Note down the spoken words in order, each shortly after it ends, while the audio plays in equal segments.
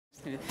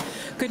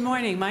Good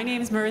morning. My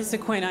name is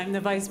Marissa Quinn. I'm the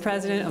Vice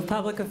President of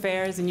Public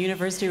Affairs and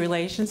University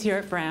Relations here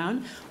at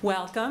Brown.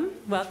 Welcome.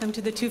 Welcome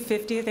to the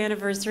 250th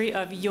anniversary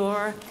of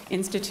your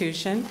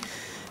institution.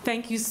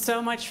 Thank you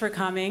so much for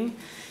coming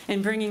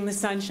and bringing the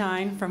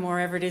sunshine from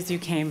wherever it is you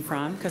came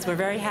from, because we're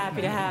very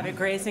happy to have it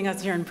gracing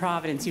us here in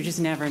Providence. You just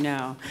never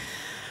know.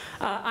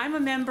 I'm a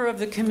member of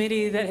the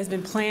committee that has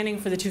been planning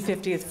for the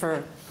 250th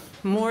for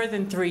more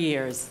than 3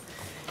 years.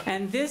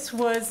 And this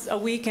was a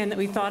weekend that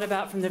we thought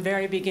about from the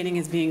very beginning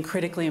as being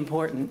critically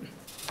important.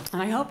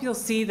 And I hope you'll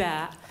see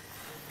that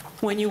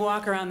when you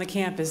walk around the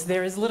campus.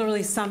 There is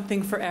literally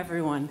something for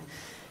everyone.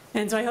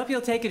 And so I hope you'll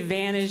take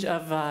advantage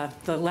of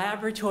the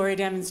laboratory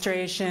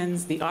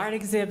demonstrations, the art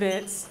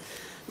exhibits,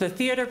 the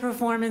theater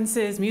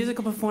performances,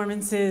 musical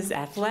performances,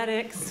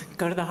 athletics.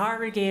 Go to the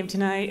Harvard game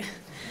tonight.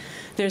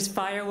 There's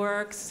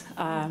fireworks.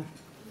 And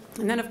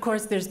then, of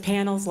course, there's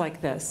panels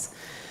like this.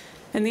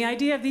 And the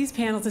idea of these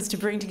panels is to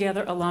bring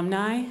together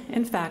alumni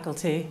and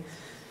faculty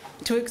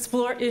to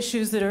explore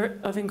issues that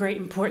are of great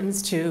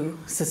importance to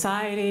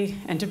society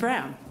and to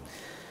Brown.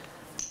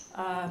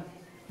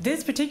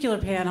 This particular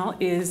panel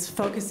is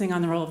focusing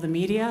on the role of the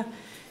media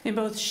in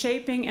both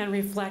shaping and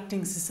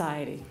reflecting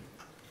society.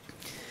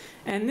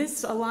 And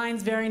this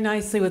aligns very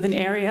nicely with an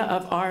area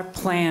of our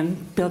plan,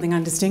 Building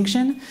on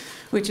Distinction,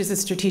 which is a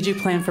strategic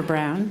plan for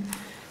Brown.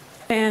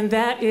 And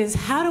that is,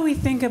 how do we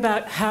think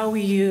about how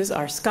we use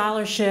our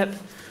scholarship,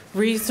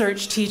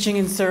 research, teaching,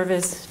 and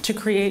service to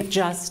create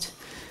just,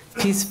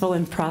 peaceful,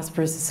 and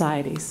prosperous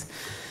societies?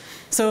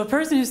 So a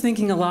person who's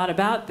thinking a lot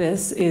about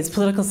this is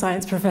political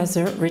science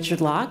professor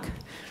Richard Locke.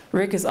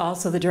 Rick is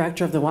also the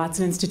director of the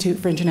Watson Institute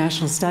for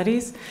International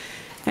Studies.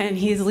 And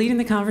he's leading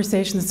the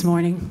conversation this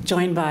morning,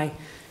 joined by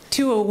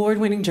two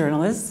award-winning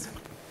journalists,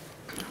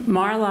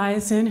 Mara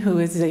Liasson, who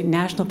is a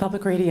National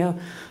Public Radio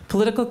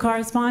political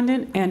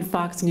correspondent and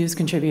Fox News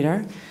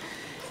contributor,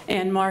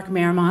 and Mark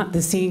Maremont,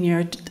 the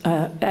senior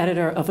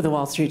editor of the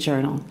Wall Street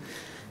Journal.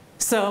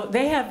 So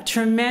they have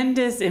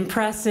tremendous,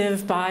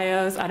 impressive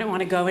bios. I don't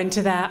want to go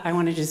into that. I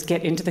want to just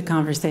get into the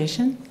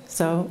conversation.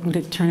 So I'm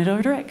going to turn it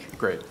over to Rick.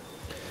 Great.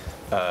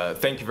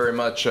 Thank you very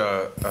much,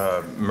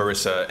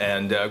 Marissa,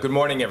 and good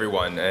morning,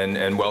 everyone,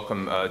 and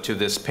welcome to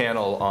this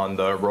panel on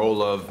the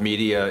role of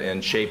media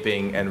in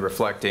shaping and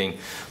reflecting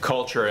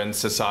culture and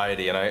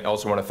society. And I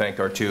also want to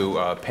thank our two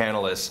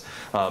panelists,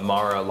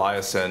 Mara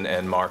Liasson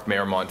and Mark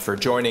Maremont, for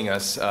joining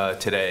us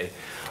today.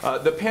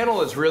 The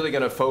panel is really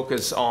going to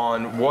focus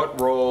on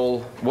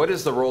what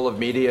is the role of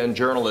media and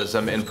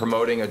journalism in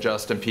promoting a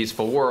just and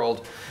peaceful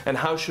world, and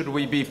how should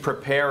we be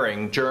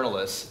preparing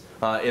journalists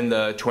in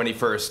the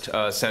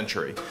 21st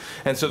century.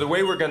 And so the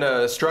way we're going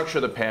to structure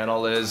the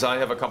panel is I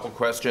have a couple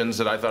questions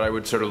that I thought I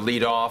would sort of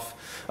lead off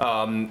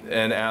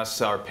and ask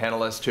our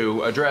panelists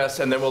to address,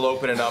 and then we'll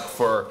open it up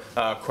for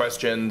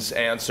questions,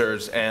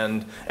 answers,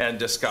 and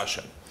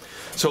discussion.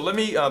 So let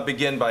me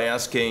begin by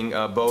asking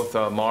both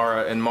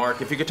Mara and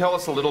Mark if you could tell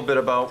us a little bit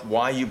about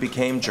why you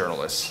became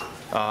journalists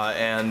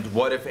and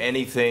what, if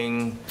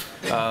anything,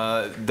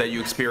 that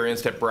you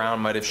experienced at Brown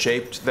might have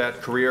shaped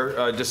that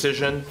career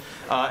decision,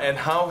 and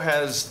how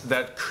has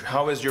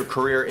your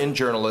career in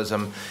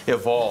journalism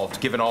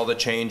evolved given all the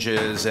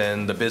changes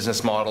and the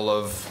business model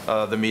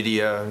of the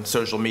media and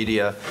social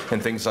media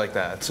and things like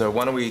that? So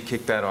why don't we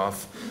kick that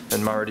off?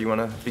 And Mara, do you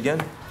want to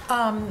begin?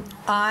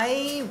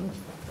 I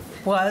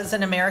was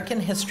an American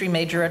history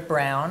major at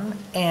Brown,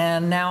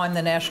 and now I'm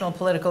the national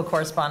political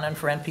correspondent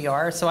for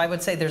NPR. So I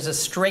would say there's a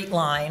straight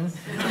line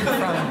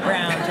from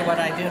Brown to what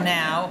I do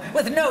now,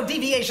 with no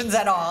deviations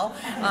at all.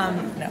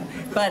 No.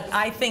 But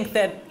I think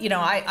that, you know,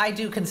 I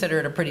do consider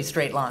it a pretty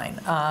straight line.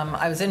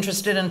 I was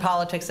interested in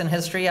politics and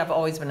history. I've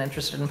always been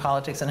interested in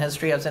politics and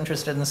history. I was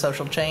interested in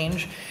social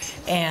change.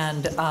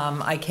 And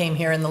I came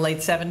here in the late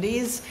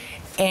 70s.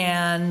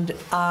 And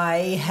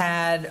I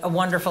had a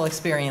wonderful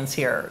experience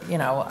here. You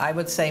know, I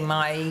would say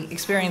my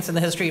experience in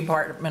the history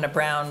department at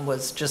Brown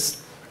was just,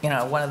 you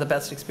know, one of the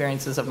best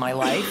experiences of my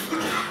life.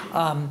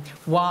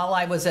 While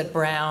I was at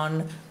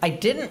Brown, I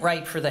didn't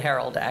write for the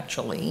Herald,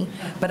 actually,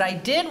 but I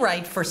did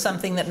write for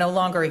something that no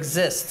longer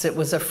exists. It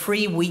was a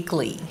free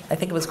weekly. I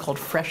think it was called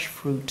Fresh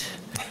Fruit.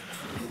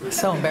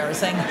 So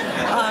embarrassing.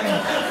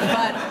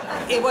 But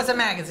it was a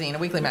magazine, a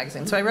weekly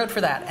magazine. So I wrote for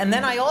that. And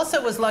then I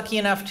also was lucky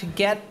enough to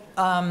get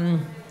a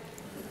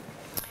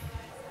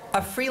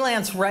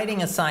freelance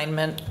writing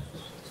assignment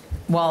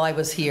while I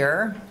was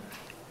here.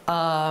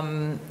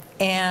 And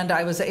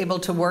I was able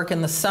to work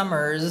in the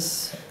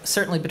summers,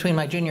 certainly between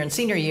my junior and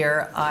senior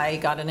year. I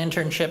got an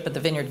internship at the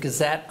Vineyard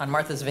Gazette on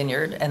Martha's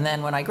Vineyard. And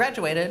then when I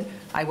graduated,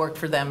 I worked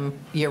for them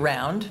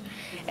year-round.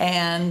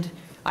 And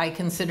I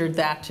considered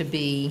that to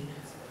be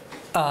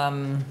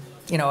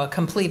you know, a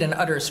complete and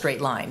utter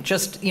straight line.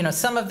 Just, you know,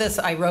 some of this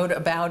I wrote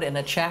about in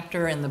a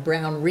chapter in the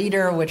Brown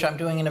Reader, which I'm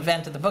doing an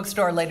event at the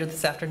bookstore later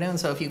this afternoon.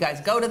 So if you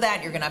guys go to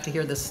that, you're going to have to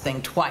hear this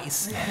thing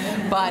twice.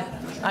 But,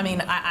 I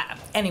mean,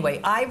 anyway,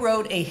 I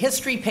wrote a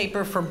history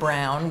paper for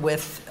Brown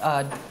with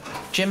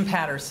Jim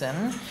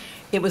Patterson.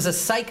 it was a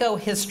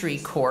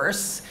psychohistory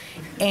course,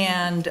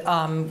 and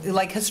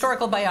like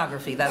historical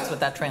biography, that's what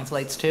that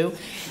translates to.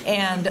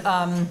 And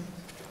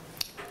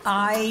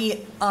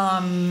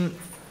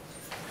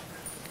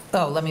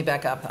oh, let me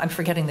back up. I'm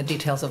forgetting the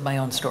details of my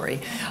own story.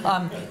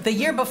 The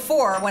year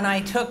before, when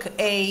I took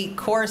a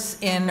course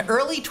in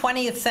early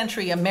 20th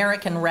century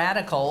American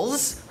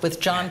radicals with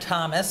John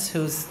Thomas,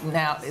 who's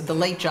now the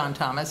late John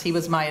Thomas, he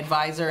was my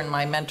advisor and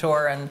my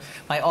mentor and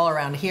my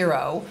all-around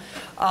hero.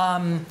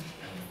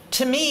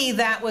 To me,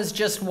 that was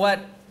just what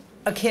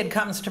a kid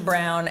comes to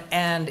Brown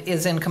and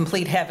is in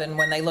complete heaven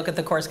when they look at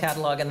the course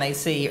catalog and they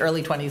see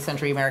early 20th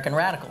century American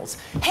radicals.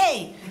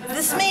 Hey,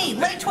 this is me,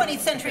 late 20th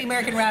century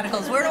American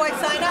radicals. Where do I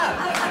sign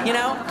up? You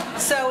know?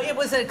 So it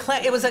was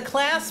a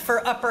class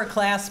for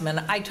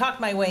upperclassmen. I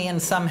talked my way in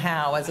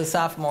somehow as a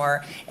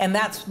sophomore, and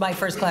that's my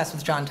first class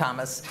with John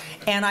Thomas.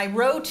 And I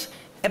wrote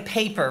a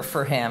paper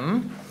for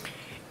him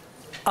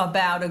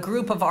about a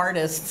group of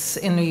artists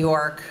in New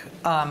York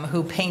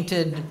who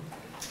painted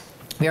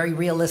very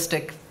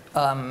realistic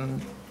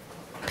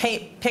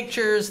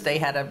pictures. They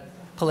had a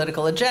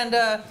political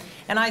agenda,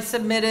 and I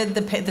submitted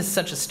the this is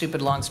such a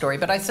stupid long story,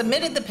 but I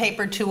submitted the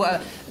paper to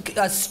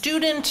a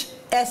student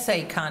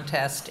essay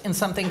contest in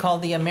something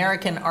called the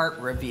American Art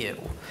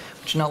Review,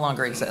 which no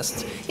longer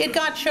exists. It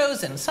got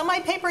chosen, so my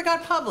paper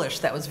got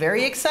published. That was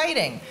very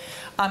exciting,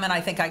 and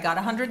I think I got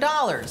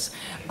 $100.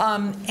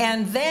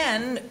 And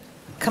then,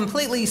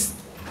 completely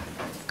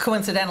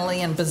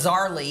coincidentally and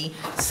bizarrely,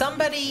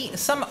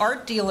 some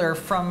art dealer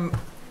from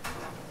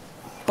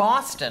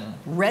Boston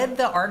read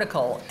the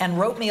article and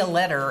wrote me a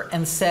letter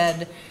and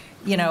said,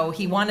 you know,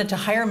 he wanted to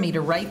hire me to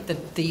write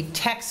the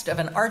text of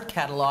an art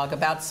catalog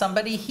about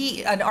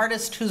somebody, an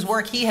artist whose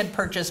work he had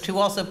purchased, who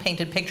also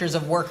painted pictures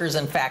of workers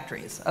in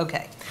factories.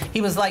 Okay,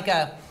 he was like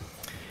a,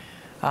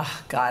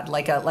 oh God,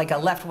 like a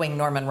left-wing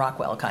Norman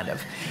Rockwell kind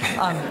of,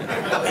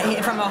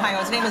 from Ohio.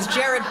 His name was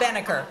Jared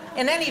Beneker.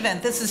 In any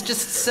event, this is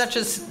just such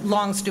a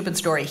long, stupid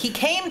story. He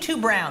came to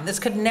Brown. This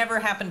could never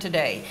happen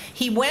today.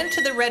 He went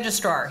to the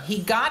registrar. He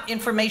got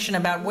information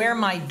about where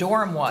my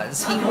dorm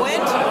was. He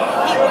went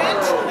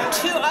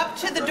up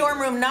to the dorm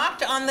room,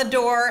 knocked on the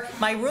door.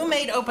 My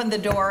roommate opened the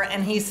door,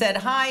 and he said,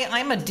 "Hi,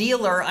 I'm a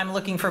dealer. I'm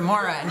looking for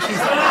Maura." And she's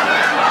like,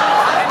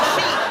 and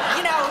she,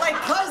 you know, like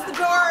closed the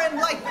door and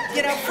like,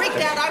 you know, freaked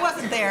out. I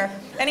wasn't there.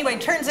 Anyway,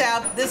 turns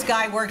out this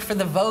guy worked for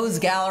the Vose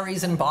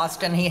Galleries in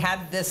Boston. He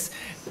had this,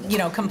 you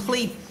know,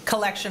 complete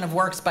collection of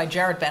works by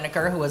Jared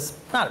Beneker, who was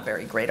not a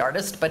very great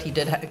artist, but he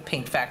did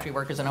paint factory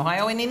workers in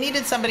Ohio, and he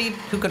needed somebody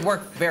who could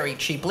work very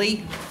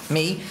cheaply,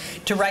 me,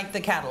 to write the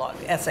catalog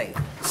essay.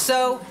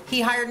 So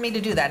he hired me to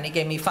do that, and he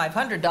gave me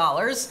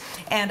 $500,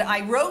 and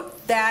I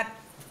wrote that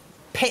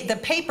the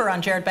paper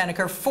on Jared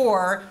Beneker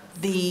for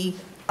the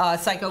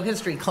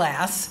psychohistory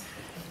class,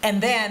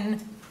 and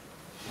then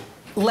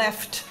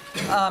left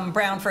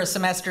Brown for a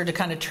semester to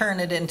kind of turn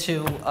it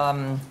into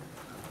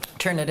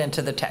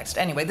the text.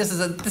 Anyway, this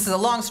is a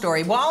long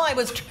story. While I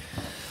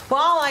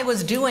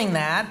was doing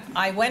that,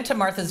 I went to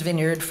Martha's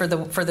Vineyard for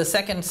the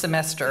second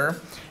semester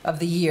of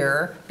the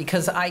year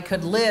because I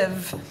could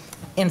live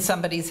in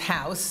somebody's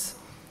house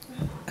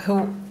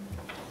who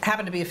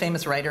happened to be a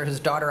famous writer whose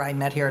daughter I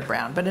met here at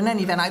Brown. But in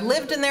any event, I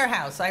lived in their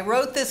house. I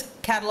wrote this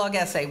catalog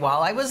essay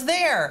while I was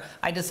there.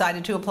 I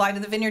decided to apply to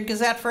the Vineyard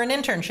Gazette for an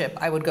internship.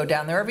 I would go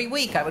down there every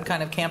week. I would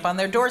kind of camp on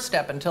their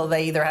doorstep until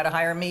they either had to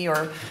hire me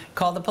or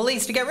call the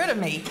police to get rid of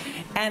me.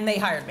 And they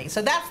hired me.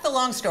 So that's the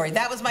long story.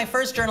 That was my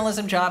first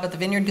journalism job at the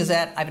Vineyard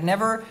Gazette.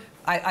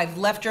 I've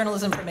left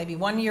journalism for maybe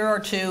 1 year or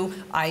two.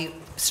 I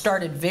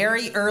started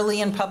very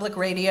early in public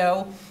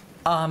radio.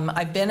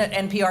 I've been at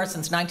NPR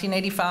since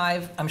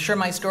 1985. I'm sure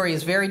my story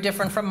is very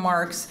different from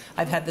Mark's.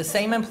 I've had the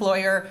same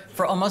employer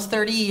for almost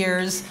 30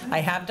 years. I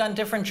have done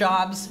different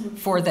jobs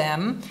for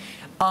them.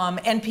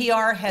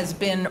 NPR has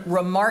been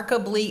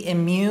remarkably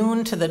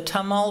immune to the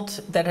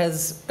tumult that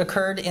has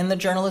occurred in the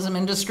journalism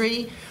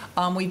industry.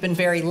 We've been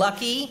very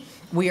lucky.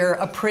 We're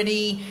a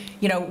pretty,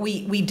 you know,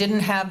 we didn't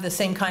have the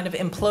same kind of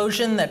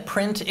implosion that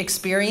print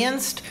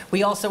experienced.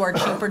 We also are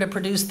cheaper to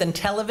produce than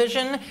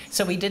television,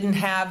 so we didn't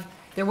have,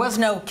 there was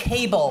no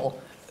cable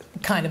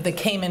kind of that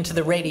came into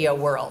the radio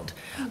world.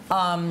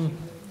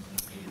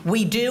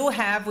 We did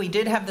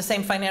have the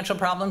same financial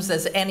problems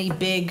as any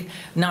big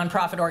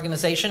nonprofit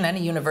organization, any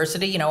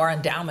university. You know, our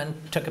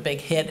endowment took a big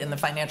hit in the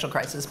financial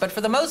crisis. But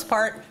for the most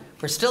part,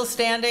 we're still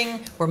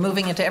standing. We're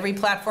moving into every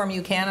platform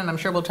you can, and I'm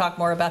sure we'll talk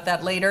more about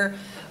that later.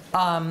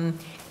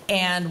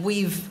 And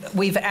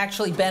we've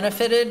actually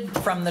benefited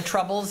from the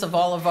troubles of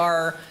all of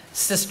our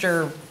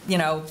sister, you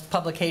know,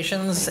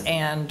 publications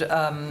and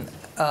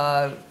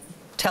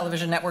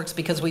television networks,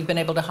 because we've been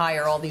able to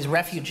hire all these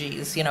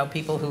refugees, you know,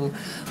 people who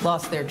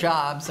lost their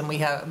jobs, and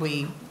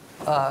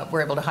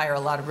we're able to hire a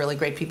lot of really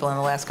great people in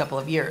the last couple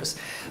of years.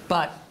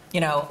 But,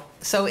 you know,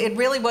 So it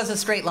really was a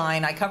straight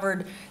line. I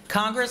covered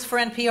Congress for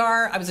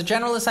NPR. I was a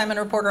general assignment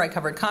reporter. I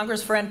covered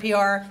Congress for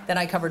NPR. Then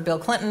I covered Bill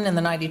Clinton in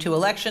the '92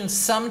 election.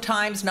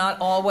 Sometimes, not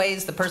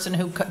always,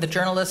 the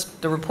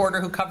journalist, the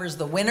reporter who covers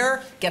the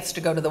winner gets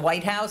to go to the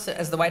White House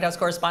as the White House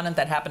correspondent.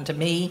 That happened to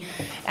me.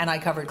 And I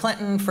covered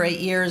Clinton for 8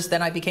 years.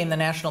 Then I became the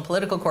national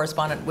political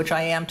correspondent, which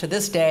I am to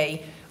this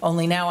day,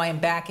 only now I am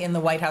back in the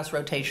White House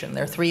rotation.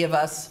 There are 3 of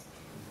us.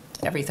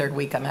 Every 3rd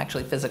week I'm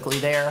actually physically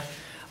there.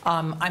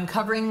 I'm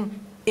covering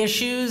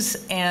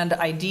issues and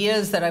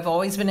ideas that I've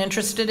always been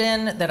interested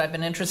in, that I've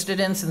been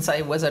interested in since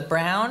I was at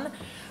Brown.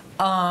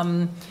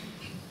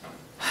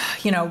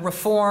 You know,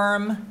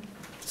 reform,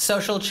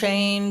 social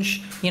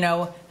change, you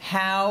know,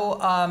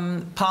 how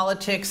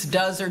politics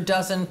does or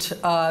doesn't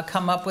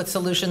come up with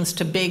solutions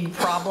to big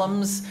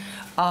problems.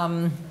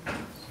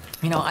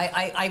 You know,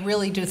 I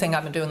really do think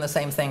I've been doing the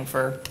same thing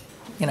for,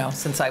 you know,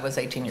 since I was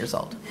 18 years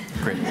old.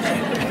 Great.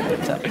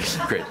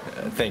 Great.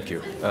 Thank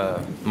you.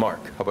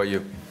 Mark, how about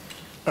you?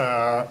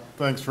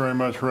 Thanks very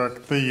much,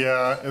 Rick.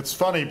 It's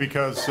funny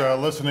because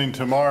listening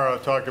to Mara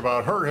talk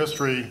about her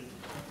history,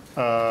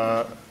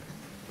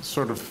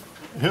 sort of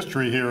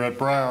history here at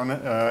Brown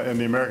in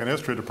the American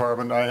History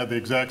Department, I had the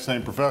exact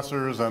same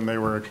professors, and they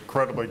were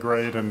incredibly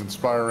great and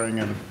inspiring,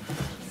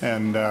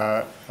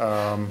 but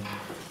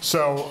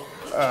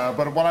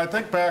when I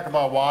think back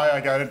about why I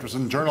got interested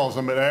in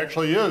journalism, it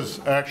actually is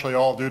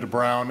all due to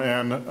Brown,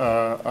 and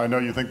I know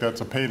you think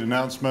that's a paid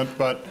announcement,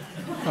 but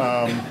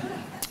I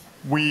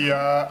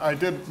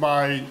did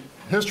my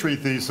history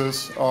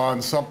thesis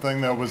on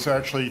something that was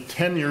actually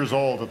 10 years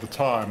old at the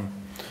time,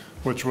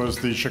 which was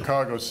the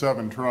Chicago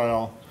 7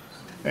 trial.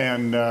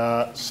 And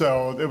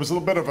so it was a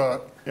little bit of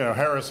a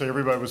heresy.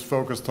 Everybody was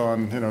focused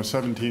on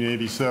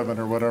 1787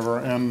 or whatever.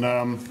 And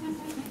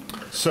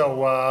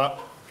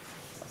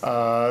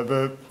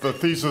the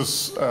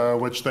thesis,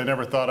 which they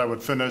never thought I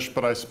would finish,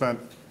 but I spent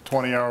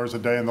 20 hours a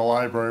day in the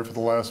library for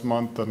the last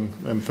month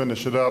and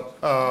finished it up,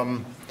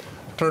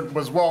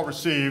 was well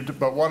received.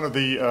 But one of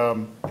the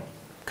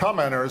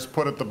commenters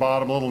put at the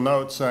bottom a little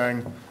note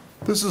saying,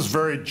 "This is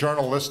very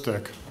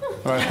journalistic."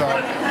 And I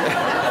thought,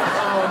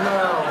 oh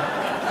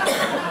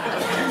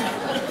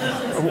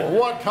no.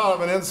 What kind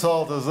of an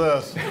insult is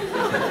this?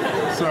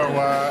 So,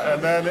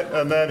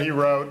 and then he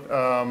wrote,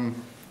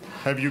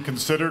 "Have you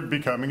considered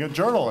becoming a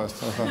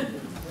journalist?" I thought,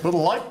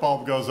 little light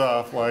bulb goes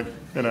off, like,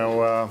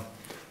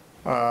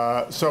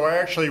 so I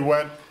actually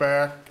went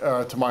back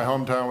to my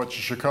hometown, which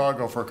is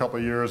Chicago, for a couple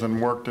of years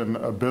and worked in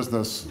a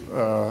business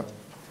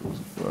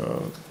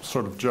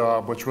sort of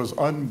job, which was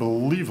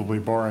unbelievably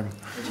boring.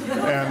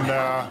 And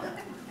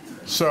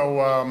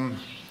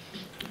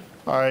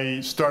I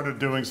started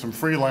doing some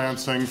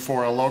freelancing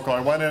for a local.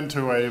 I went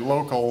into a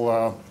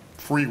local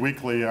free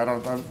weekly.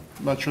 I'm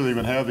not sure they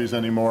even have these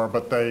anymore,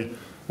 but they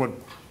would,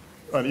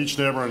 on each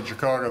neighborhood in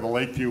Chicago, the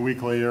Lakeview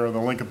Weekly or the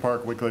Lincoln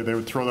Park Weekly, they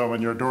would throw them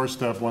on your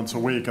doorstep once a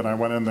week. And I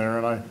went in there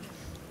and I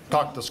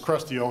talked to this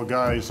crusty old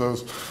guy. He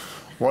says,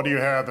 "What do you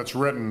have that's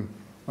written?"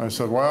 I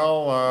said,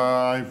 "Well,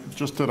 I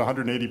just did a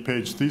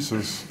 180-page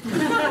thesis." And he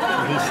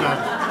said,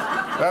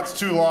 "That's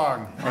too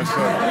long." I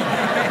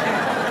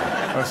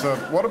said,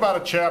 "What about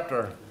a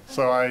chapter?"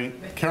 So I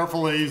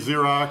carefully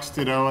Xeroxed,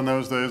 in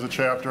those days, a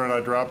chapter, and I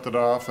dropped it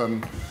off.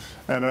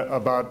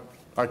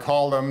 I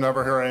called them,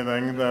 never hear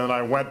anything. Then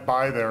I went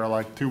by there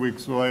like 2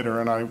 weeks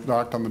later, and I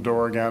knocked on the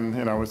door again.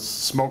 It's a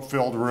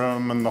smoke-filled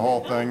room and the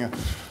whole thing.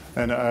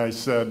 And I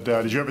said,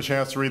 "Did you have a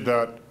chance to read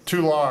that?"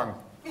 "Too long."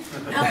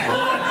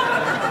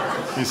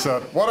 He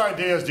said, "What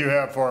ideas do you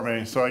have for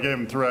me?" So I gave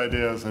him 3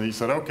 ideas, and he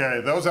said, "Okay,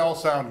 those all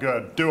sound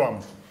good. Do them."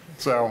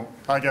 So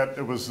I got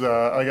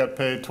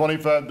paid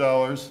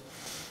 $25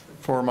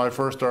 for my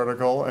first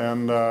article,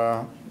 and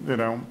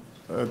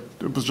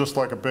it was just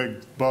like a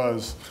big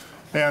buzz.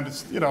 And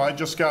I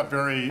just got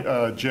very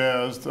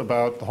jazzed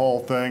about the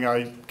whole thing.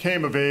 I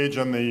came of age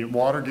in the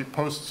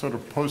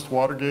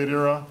post-Watergate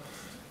era,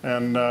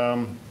 and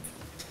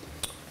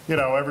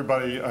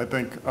everybody, I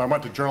think, I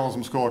went to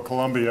journalism school at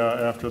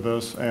Columbia after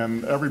this,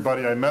 and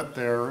everybody I met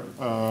there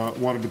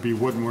wanted to be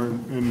Woodward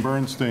and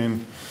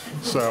Bernstein.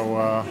 So,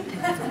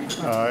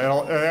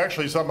 and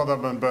actually some of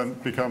them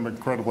have become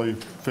incredibly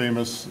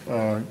famous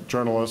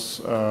journalists,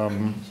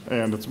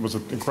 and it was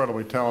an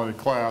incredibly talented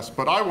class.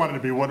 But I wanted to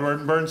be Woodward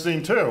and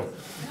Bernstein too.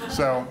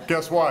 So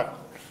guess what?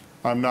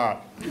 I'm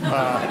not.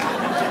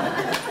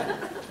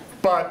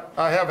 But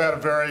I have had a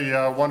very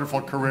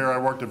wonderful career. I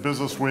worked at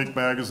Business Week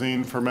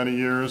magazine for many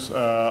years.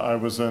 I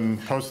was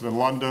posted in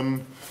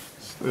London,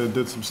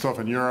 did some stuff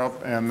in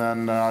Europe, and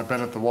then I've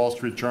been at the Wall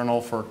Street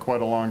Journal for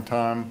quite a long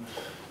time.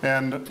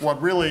 And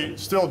what really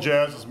still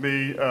jazzes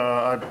me,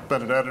 I've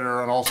been an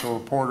editor and also a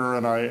reporter,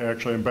 and I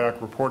actually am back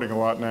reporting a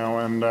lot now,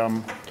 and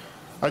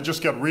I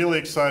just get really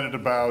excited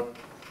about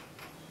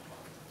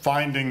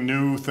finding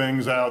new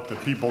things out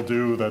that people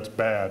do that's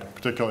bad,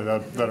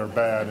 particularly that are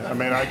bad. I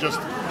mean,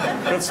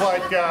 it's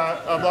like,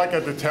 I'm like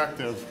a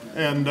detective.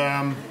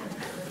 And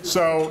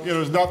so,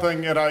 there's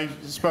nothing, and I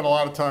spent a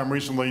lot of time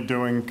recently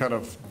doing kind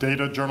of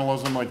data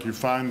journalism, like you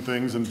find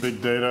things in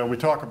big data. We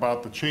talk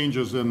about the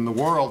changes in the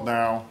world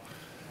now,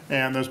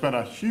 And there's been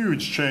a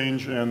huge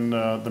change in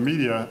the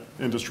media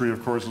industry,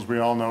 of course, as we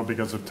all know,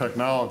 because of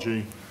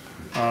technology.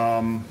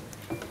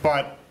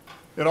 But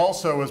it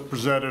also has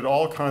presented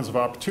all kinds of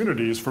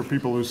opportunities for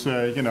people who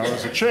say, you know,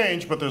 there's a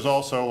change, but there's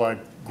also like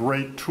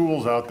great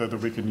tools out there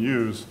that we can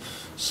use.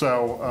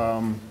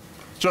 So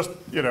just,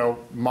 you know,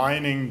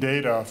 mining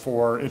data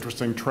for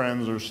interesting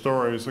trends or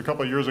stories. A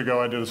couple of years ago,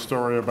 I did a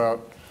story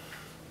about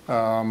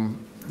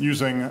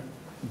using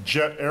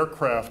jet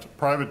aircraft,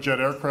 private jet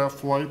aircraft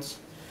flights.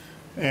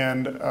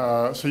 And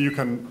so you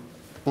can,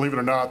 believe it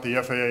or not,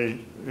 the FAA,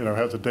 you know,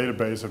 has a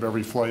database of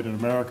every flight in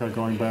America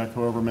going back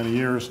however many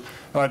years.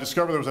 And I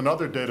discovered there was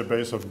another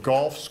database of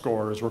golf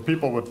scores where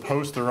people would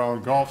post their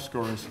own golf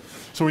scores.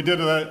 So we did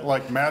that,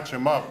 like match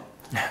them up.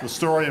 The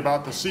story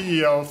about the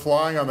CEO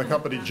flying on the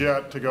company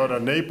jet to go to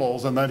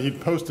Naples, and then he'd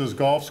post his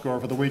golf score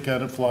for the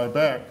weekend and fly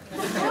back.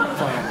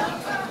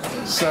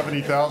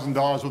 $70,000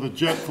 worth of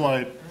jet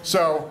flight.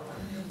 So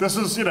this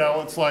is, you know,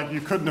 it's like you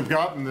couldn't have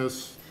gotten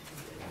this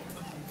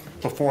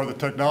before the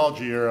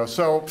technology era.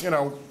 So, you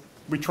know,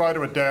 we try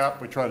to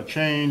adapt, we try to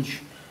change.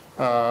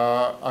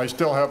 I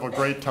still have a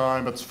great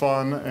time, it's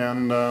fun,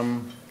 and,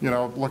 you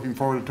know, looking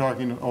forward to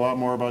talking a lot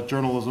more about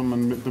journalism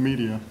and the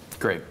media.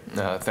 Great.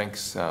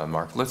 Thanks,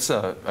 Mark. Let's,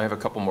 I have a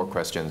couple more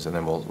questions, and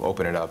then we'll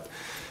open it up.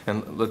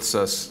 And let's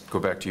go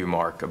back to you,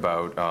 Mark,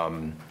 about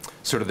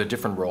sort of the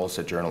different roles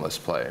that journalists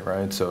play,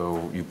 right?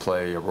 So you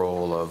play a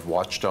role of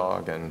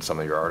watchdog, and some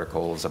of your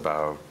articles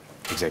about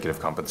executive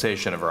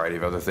compensation, a variety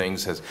of other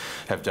things,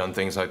 have done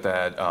things like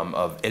that,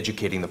 of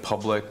educating the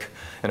public,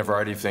 and a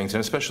variety of things, and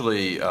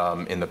especially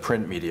in the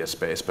print media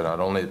space, but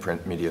not only the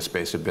print media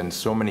space, there have been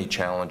so many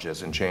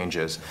challenges and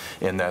changes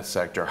in that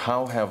sector.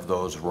 How have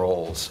those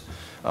roles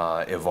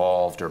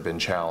evolved or been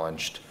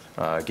challenged,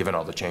 given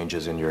all the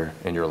changes in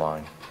your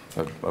line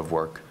of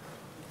work?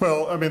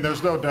 Well, I mean,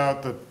 there's no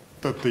doubt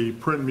that the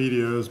print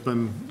media has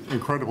been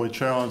incredibly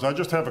challenged. I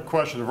just have a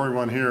question of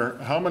everyone here.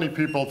 How many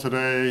people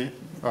today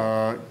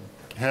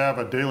have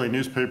a daily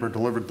newspaper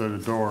delivered to their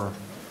door?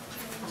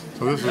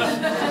 So this is, you got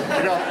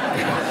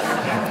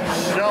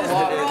a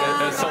lot of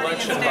A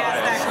selection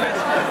bias.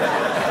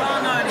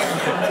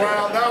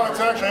 Well, no, it's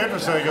actually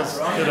interesting because,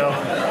 you know,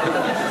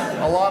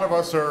 a lot of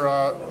us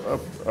are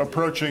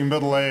approaching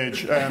middle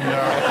age, and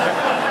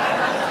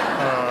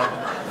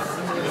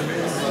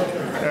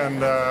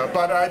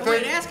but I think.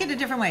 Wait, ask it a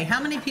different way.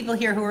 How many people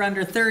here who are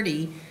under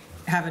 30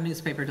 have a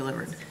newspaper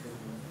delivered?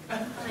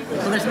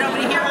 Well, there's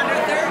nobody here under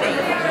 30.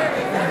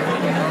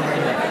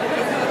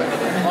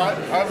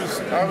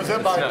 I was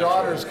at my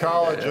daughter's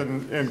college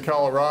in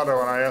Colorado,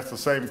 and I asked the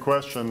same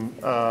question.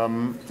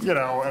 You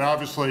know, and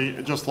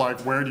obviously, just like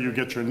where do you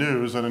get your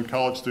news? And then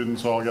college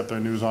students all get their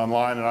news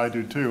online, and I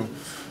do too.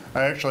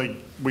 I have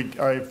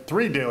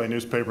 3 daily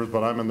newspapers,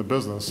 but I'm in the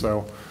business,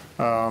 so.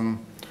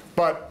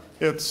 But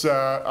it's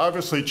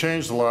obviously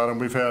changed a lot, and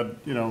we've had,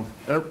 you know,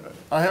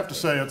 I have to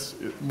say it's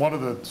one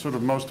of the sort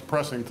of most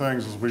depressing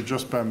things is we've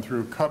just been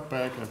through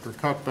cutback after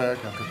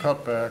cutback after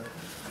cutback,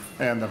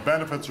 and the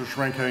benefits are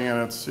shrinking,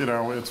 and it's, you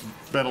know, it's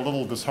been a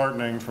little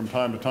disheartening from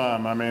time to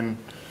time. I mean,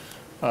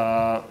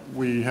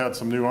 we had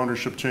some new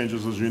ownership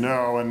changes, as you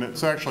know, and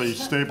it's actually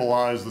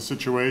stabilized the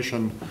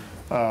situation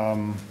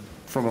from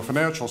a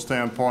financial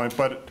standpoint.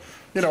 But,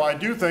 you know, I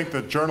do think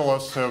that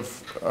journalists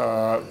have,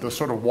 the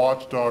sort of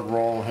watchdog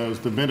role has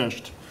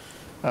diminished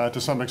to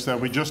some extent.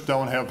 We just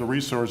don't have the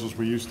resources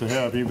we used to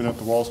have, even at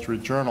the Wall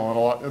Street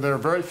Journal. And there are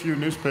very few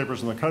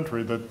newspapers in the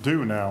country that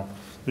do now.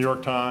 New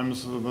York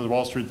Times, the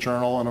Wall Street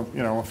Journal, and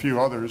you know, a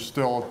few others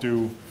still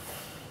do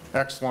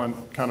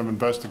excellent kind of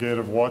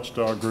investigative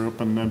watchdog group,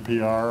 and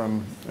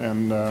NPR,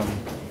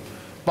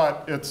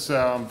 but it's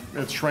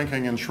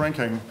shrinking and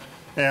shrinking,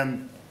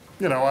 and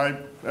you know, I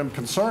am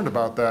concerned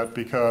about that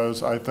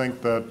because I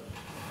think that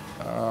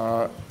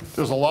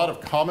there's a lot of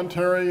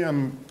commentary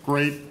and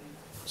great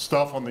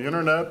stuff on the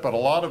internet, but a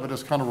lot of it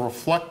is kind of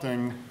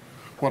reflecting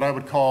what I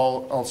would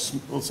call,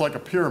 it's like a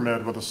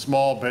pyramid with a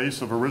small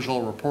base of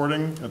original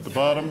reporting at the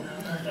bottom,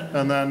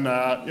 and then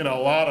you know,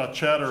 a lot of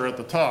chatter at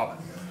the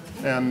top.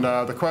 And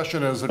the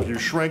question is, if you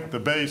shrink the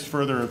base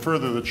further and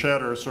further, the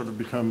chatter sort of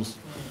becomes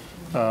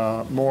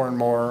more and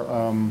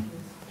more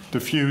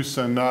diffuse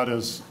and not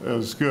as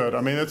good.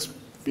 I mean, it's,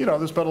 you know,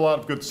 there's been a lot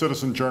of good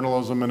citizen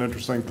journalism and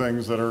interesting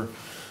things that are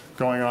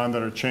going on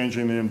that are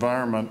changing the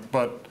environment.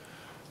 But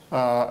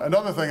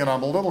another thing that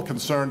I'm a little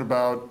concerned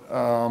about,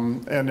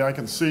 and I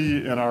can see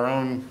in our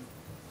own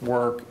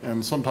work,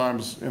 and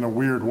sometimes in a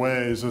weird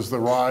ways, is the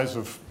rise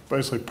of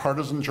basically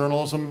partisan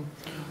journalism,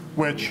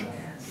 which,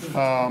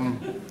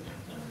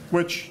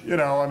 you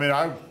know, I mean,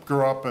 I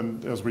grew up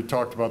in, as we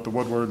talked about, the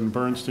Woodward and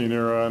Bernstein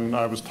era, and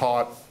I was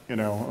taught, you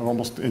know,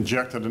 almost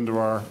injected into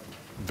our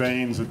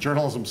veins at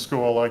journalism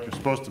school, like you're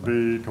supposed to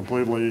be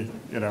completely,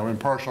 you know,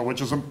 impartial,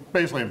 which is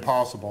basically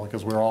impossible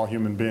because we're all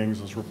human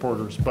beings as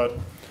reporters. But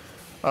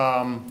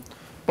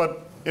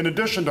in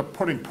addition to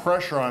putting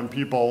pressure on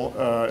people,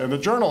 and the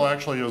Journal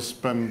actually has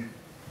been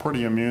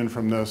pretty immune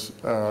from this,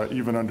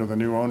 even under the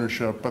new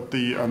ownership, but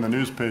on the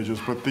news pages.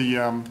 But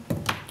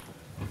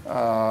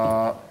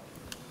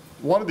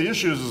one of the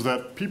issues is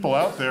that people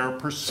out there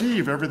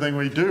perceive everything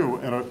we do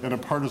in a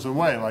partisan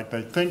way. Like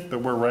they think that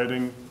we're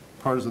writing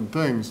partisan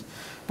things.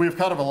 We have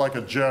kind of like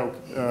a joke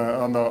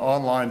on the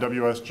online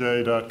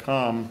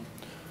WSJ.com.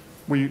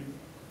 We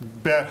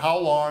bet how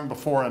long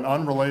before an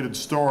unrelated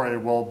story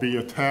will be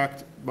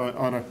attacked by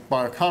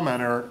a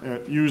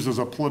commenter used as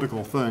a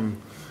political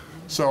thing.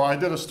 So I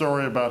did a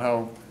story about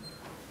how,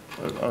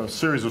 a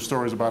series of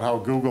stories about how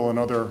Google and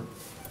other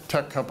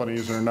tech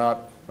companies are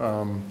not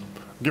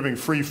giving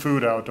free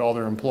food out to all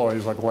their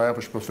employees, like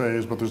lavish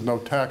buffets, but there's no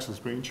taxes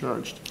being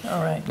charged.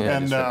 All right. Yeah,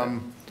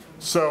 And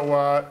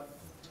so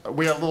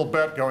we had a little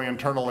bet going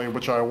internally,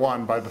 which I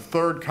won. By the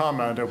third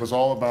comment, it was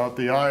all about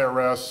the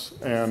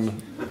IRS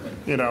and,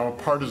 you know,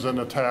 partisan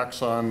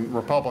attacks on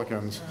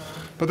Republicans.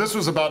 But this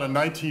was about a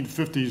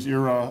 1950s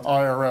era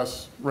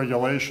IRS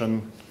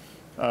regulation.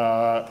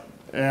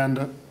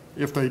 And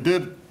if they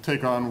did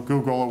take on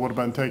Google, it would have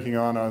been taking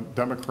on a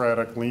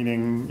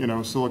Democratic-leaning, you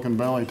know, Silicon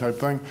Valley type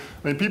thing.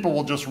 I mean, people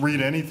will just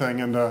read anything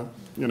into,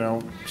 you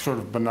know, sort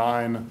of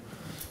benign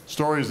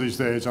stories these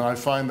days, and I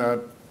find that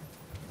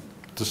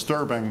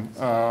disturbing.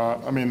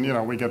 I mean, you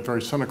know, we get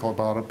very cynical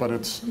about it, but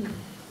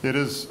it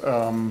is,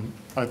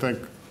 I think,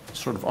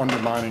 sort of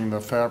undermining the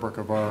fabric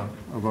of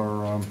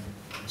our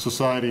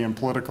society and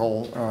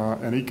political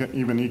and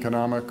even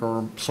economic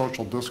or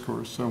social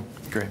discourse. So.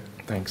 Great.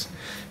 Thanks.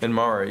 And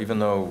Mara, even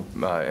though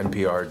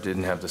NPR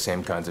didn't have the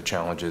same kinds of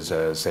challenges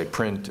as, say,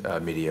 print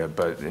media,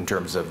 but in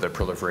terms of the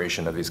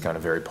proliferation of these kind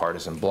of very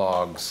partisan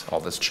blogs, all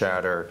this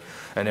chatter,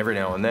 and every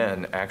now and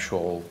then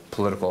actual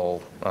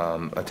political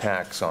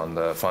attacks on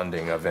the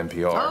funding of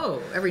NPR.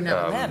 Oh, every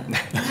now and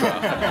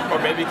then. Or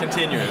maybe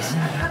continuous.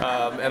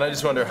 And I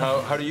just wonder,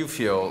 how do you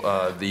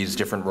feel these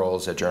different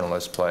roles that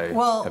journalists play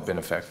have been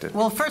affected?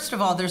 Well, first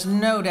of all, there's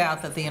no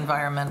doubt that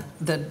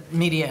the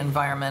media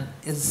environment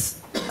is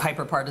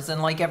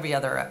hyper-partisan, like every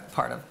other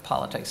part of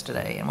politics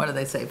today. And what do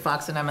they say?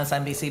 Fox and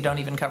MSNBC don't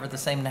even cover the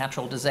same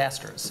natural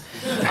disasters.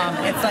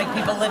 It's like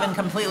people live in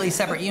completely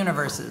separate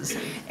universes.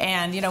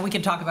 And, you know, we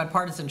could talk about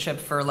partisanship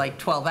for like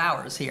 12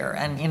 hours here.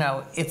 And, you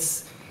know,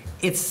 it's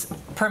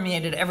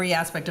permeated every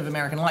aspect of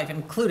American life,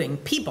 including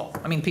people.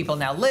 I mean, people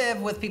now live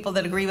with people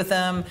that agree with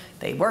them.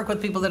 They work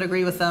with people that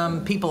agree with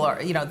them. People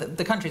are, you know,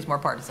 the country's more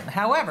partisan.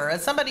 However,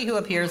 as somebody who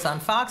appears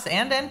on Fox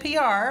and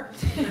NPR,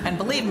 and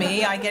believe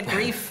me, I get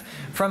grief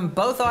from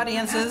both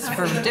audiences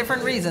for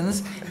different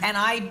reasons, and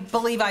I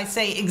believe I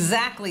say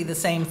exactly the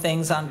same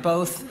things on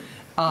both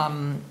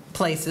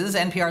places.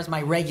 NPR is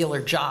my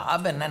regular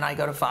job, and then I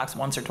go to Fox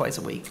once or twice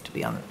a week to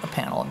be on a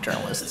panel of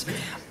journalists.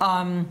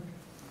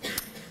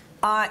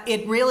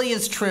 It really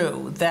is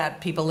true that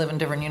people live in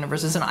different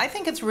universes, and I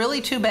think it's really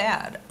too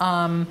bad.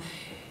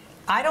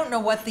 I don't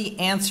know what the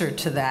answer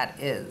to that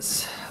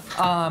is.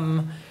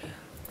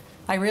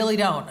 I really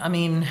don't. I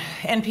mean,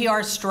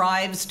 NPR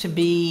strives to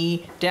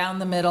be down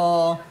the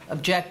middle,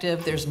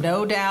 objective. There's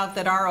no doubt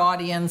that our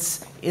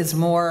audience is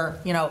more,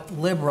 you know,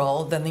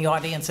 liberal than the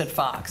audience at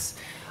Fox.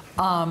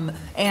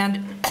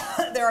 And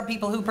there are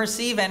people who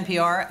perceive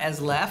NPR as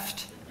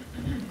left.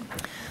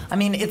 I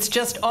mean, it's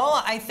just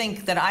all I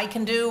think that I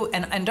can do,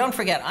 and don't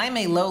forget, I'm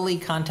a lowly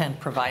content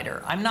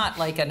provider. I'm not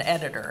like an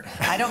editor.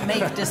 I don't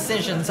make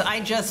decisions. I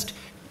just,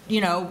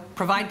 you know,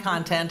 provide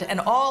content, and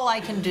all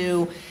I can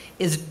do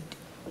is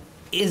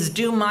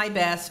do my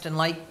best, and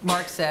like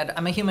Mark said,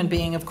 I'm a human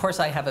being, of course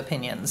I have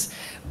opinions,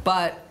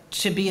 but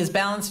to be as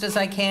balanced as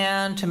I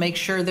can, to make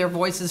sure there are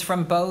voices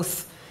from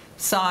both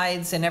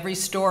sides in every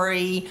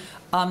story.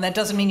 That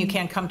doesn't mean you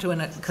can't come to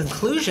a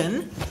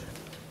conclusion,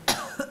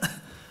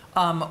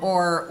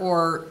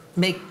 or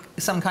make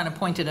some kind of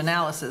pointed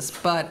analysis,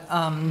 but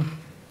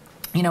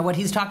you know, what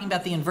he's talking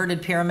about, the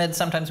inverted pyramid,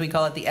 sometimes we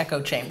call it the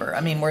echo chamber.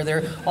 I mean, where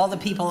there all the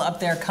people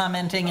up there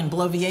commenting and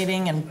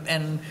bloviating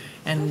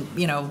and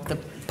you know, the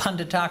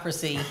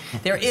punditocracy.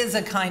 There is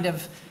a kind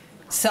of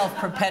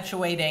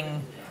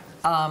self-perpetuating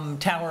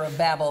Tower of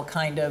Babel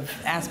kind of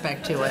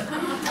aspect to it.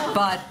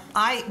 But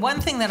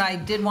one thing that I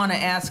did want to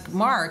ask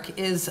Mark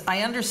is,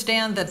 I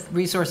understand that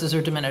resources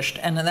are diminished,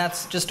 and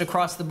that's just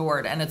across the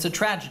board, and it's a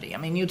tragedy. I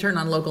mean, you turn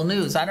on local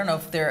news. I don't know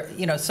if there,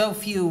 you know, so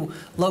few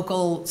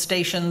local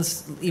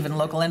stations, even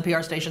local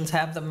NPR stations,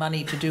 have the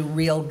money to do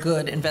real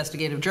good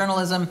investigative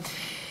journalism.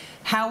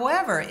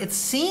 However, it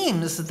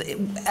seems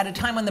that at a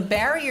time when the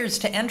barriers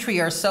to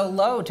entry are so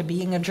low to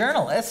being a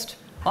journalist,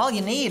 all you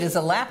need is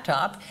a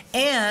laptop,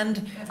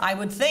 and I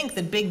would think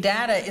that big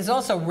data is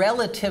also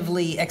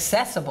relatively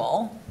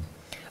accessible.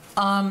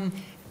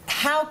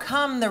 How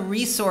come the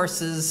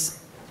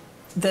resources,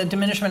 the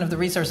diminishment of the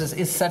resources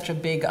is such a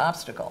big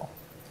obstacle?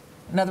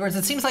 In other words,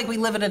 it seems like we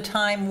live at a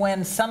time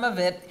when some of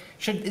it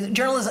should,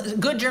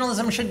 good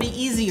journalism should be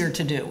easier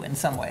to do in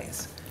some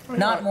ways,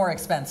 not more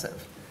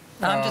expensive.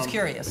 I'm just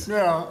curious.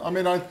 Yeah, I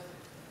mean,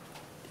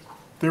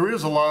 there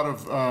is a lot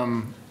of,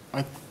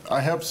 I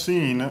have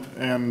seen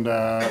and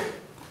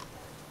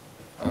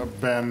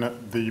been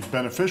the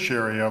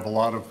beneficiary of a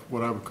lot of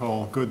what I would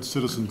call good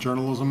citizen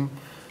journalism.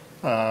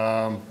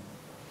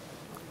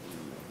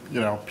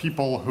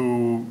 people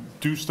who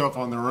do stuff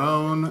on their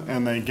own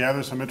and they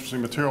gather some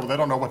interesting material, but they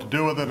don't know what to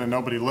do with it and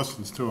nobody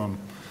listens to them.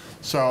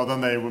 So then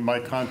they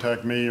might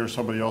contact me or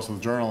somebody else at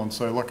the Journal and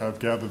say, look, I've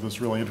gathered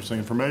this really interesting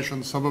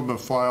information. Some of them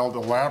have filed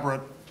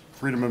elaborate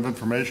Freedom of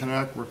Information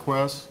Act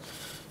requests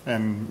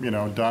and,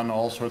 done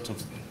all sorts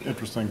of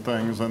interesting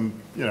things, and,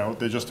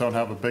 they just don't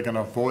have a big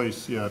enough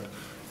voice yet.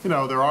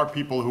 There are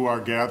people who are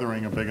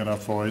gathering a big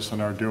enough voice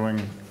and are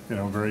doing,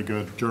 very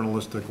good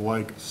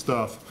journalistic-like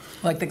stuff.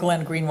 Like the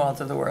Glenn Greenwalds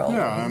of the world.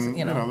 Yeah, and,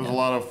 there's a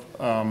lot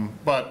of,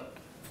 but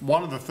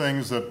one of the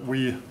things that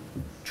we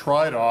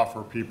try to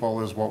offer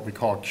people is what we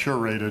call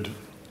curated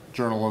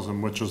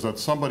journalism, which is that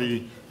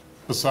somebody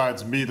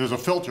besides me, there's a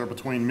filter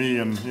between me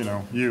and,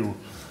 you,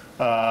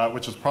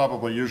 which is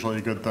probably usually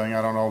a good thing.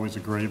 I don't always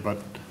agree, but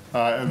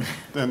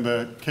in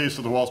the case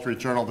of the Wall Street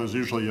Journal, there's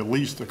usually at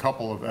least a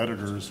couple of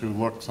editors who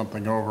look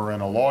something over,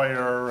 and a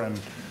lawyer, and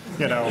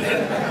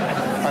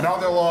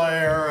another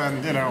lawyer,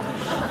 and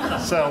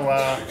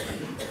so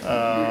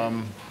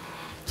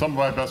some of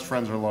my best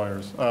friends are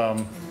lawyers.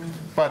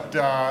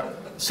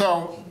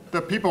 So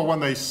the people, when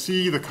they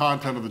see the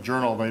content of the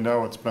Journal, they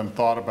know it's been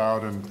thought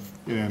about and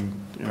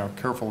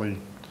carefully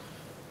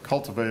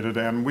cultivated,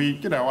 and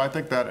I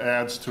think that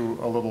adds to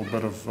a little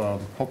bit of,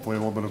 hopefully a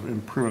little bit of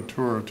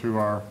imprimatur to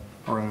our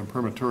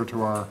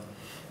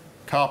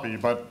copy.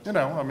 But,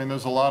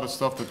 there's a lot of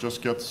stuff that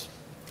just gets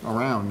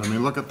around.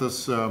 Look at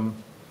this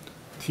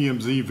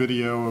TMZ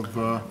video of,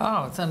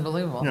 oh, it's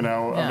unbelievable.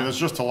 there's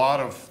just a lot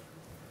of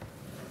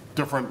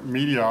different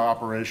media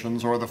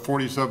operations, or the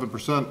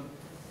 47%,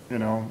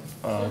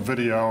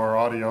 video or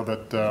audio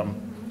that,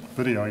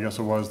 video, I guess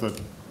it was, that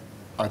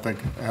I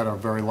think had a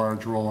very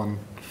large role in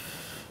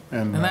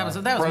and that was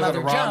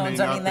Mother Jones.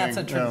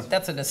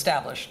 That's an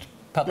established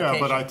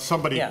publication. Yeah, but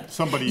somebody.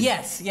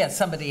 Yes,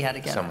 somebody had to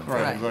get it.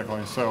 Right,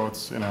 exactly. So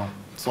it's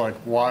like,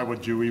 why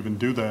would you even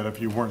do that if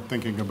you weren't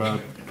thinking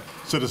about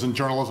citizen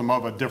journalism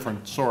of a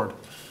different sort?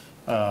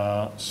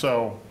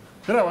 So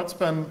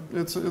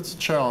it's a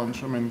challenge.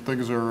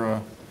 Things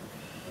are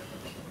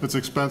it's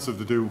expensive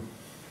to do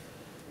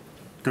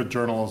good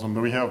journalism.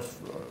 We have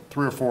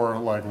 3 or 4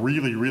 like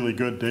really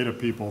good data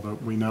people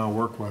that we now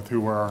work with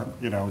who are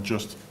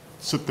just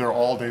sit there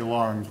all day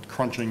long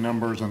crunching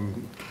numbers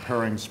and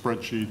comparing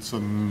spreadsheets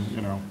and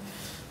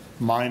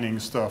mining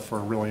stuff for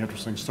really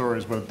interesting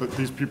stories. But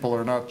these people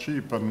are not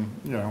cheap, and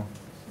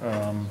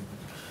and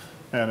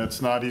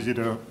it's not easy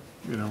to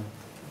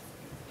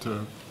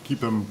to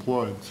keep them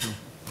employed. So.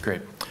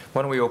 Great.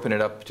 Why don't we open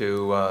it up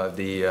to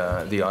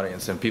the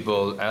audience, and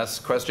people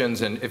ask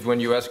questions, and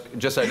when you ask,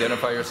 just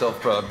identify yourself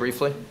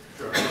briefly.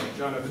 Sure.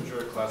 John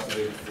Evinger, class of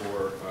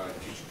 '84,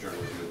 teach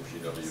journalism at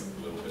GW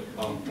a little bit.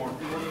 Mark,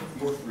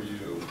 more for you.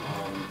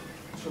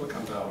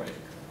 Silicon Valley.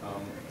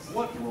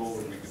 What role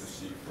are we going to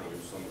see from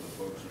some of the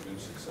folks who've been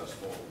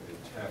successful in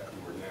tech who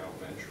are now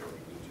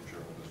venturing into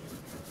journalism?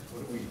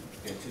 What do we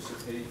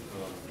anticipate,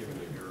 given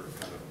that you're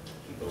kind of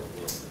in both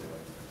worlds?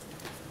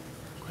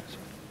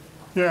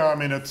 Yeah,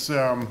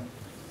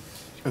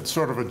 it's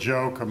sort of a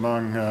joke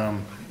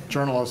among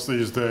journalists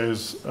these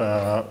days,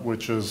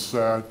 which is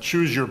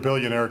choose your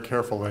billionaire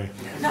carefully.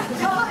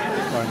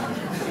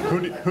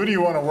 Who do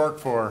you want to work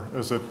for?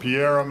 Is it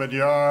Pierre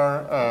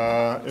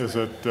Omidyar? Is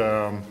it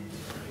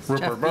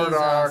Rupert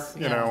Murdoch?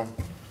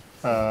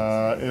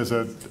 Is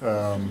it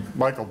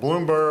Michael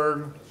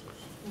Bloomberg?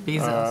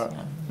 Bezos.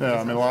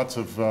 Yeah, lots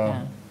of.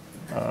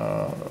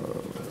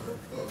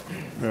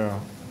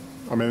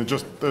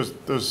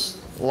 There's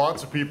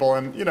lots of people,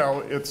 and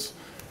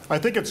I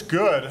think it's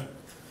good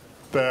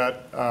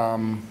that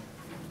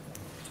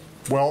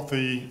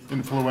wealthy,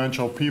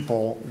 influential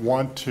people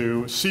want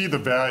to see the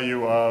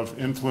value of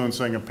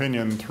influencing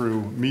opinion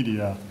through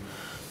media.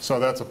 So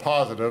that's a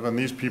positive, and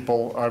these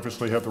people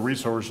obviously have the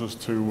resources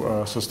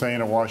to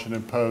sustain a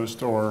Washington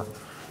Post or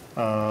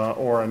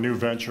a new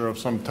venture of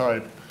some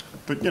type.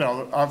 But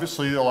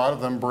obviously a lot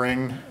of them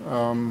bring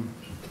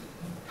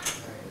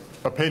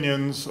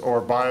opinions or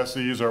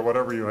biases or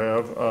whatever you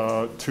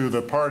have to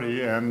the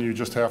party, and you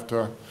just have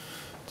to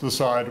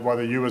decide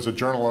whether you as a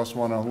journalist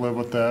want to live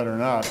with that or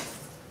not.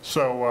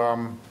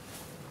 So,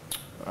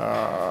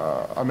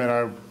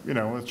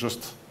 it's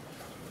just,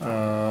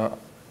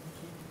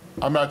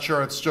 I'm not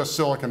sure it's just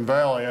Silicon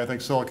Valley. I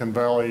think Silicon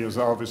Valley has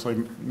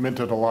obviously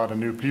minted a lot of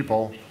new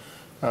people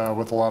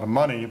with a lot of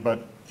money,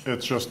 but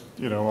it's just,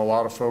 a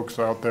lot of folks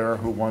out there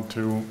who want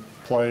to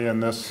play in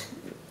this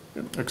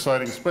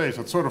exciting space.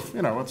 It's sort of,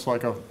 it's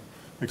like a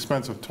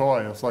expensive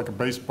toy. It's like a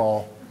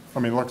baseball.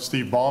 Look,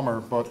 Steve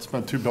Ballmer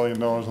spent $2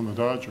 billion on the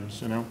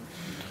Dodgers,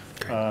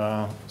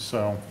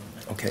 so.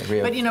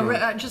 Okay. But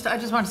I just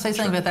want to say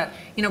something about that.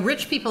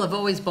 Rich people have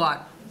always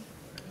bought,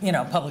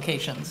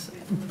 publications,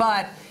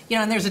 but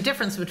and there's a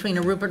difference between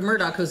a Rupert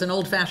Murdoch, who's an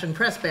old-fashioned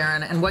press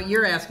baron, and what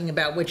you're asking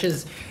about, which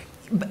is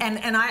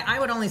And I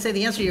would only say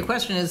the answer to your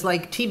question is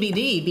like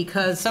TBD,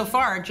 because so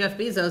far Jeff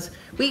Bezos,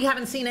 we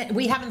haven't seen it.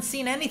 We haven't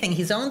seen anything.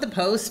 He's owned the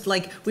Post.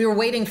 Like, we were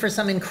waiting for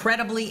some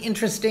incredibly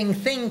interesting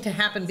thing to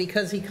happen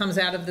because he comes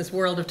out of this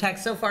world of tech.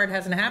 So far, it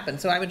hasn't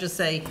happened. So I would just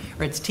say,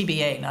 or it's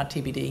TBA, not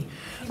TBD.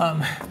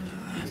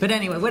 But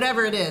anyway,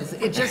 whatever it is,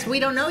 it just, we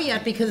don't know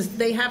yet because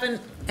they haven't.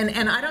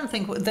 And I don't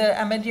think the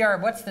Ahmadiyar,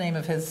 what's the name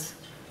of his?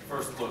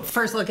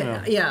 First look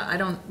at, yeah, I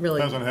don't really.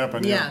 Hasn't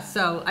happened yeah, yet.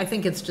 So I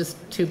think it's just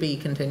to be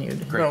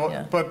continued. No,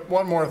 Yeah. but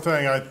one more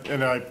thing,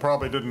 and I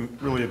probably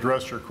didn't really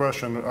address your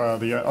question,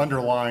 the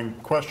underlying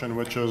question,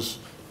 which is,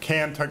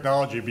 can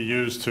technology be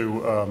used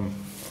to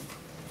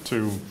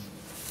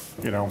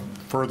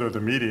further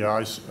the media?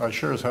 I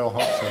sure as hell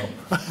hope so.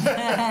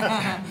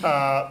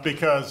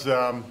 Because,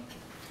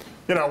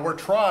 we're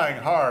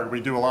trying hard. We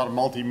do a lot of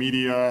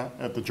multimedia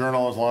at the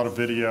Journal. There's a lot of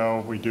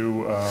video. We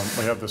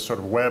have this sort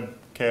of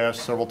webcast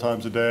several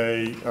times a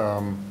day.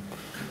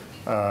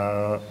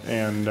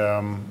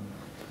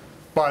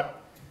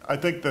 But I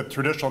think that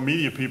traditional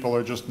media people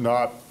are just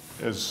not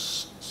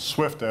as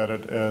swift at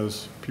it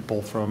as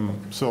people from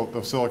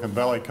the Silicon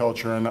Valley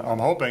culture. And I'm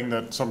hoping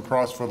that some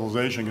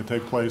cross-fertilization can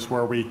take place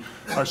where we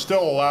are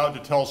still allowed to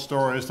tell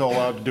stories, still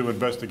allowed to do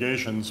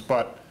investigations,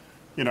 but,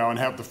 and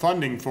have the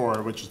funding for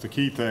it, which is the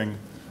key thing,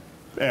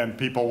 and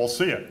people will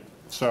see it.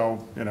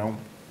 So,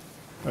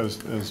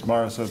 as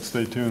Mara said,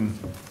 stay tuned.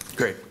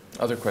 Great.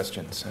 Other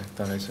questions? I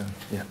thought I saw,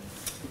 yeah.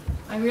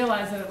 I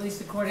realize that at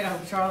least according to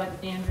Charlotte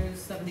Andrews,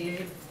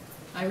 78,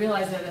 I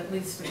realize that at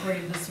least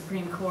according to the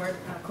Supreme Court,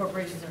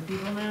 corporations are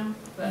people now,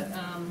 but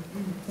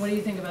what do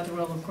you think about the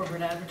role of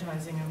corporate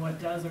advertising and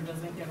what does or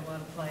doesn't get a lot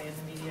of play in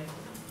the media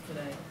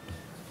today?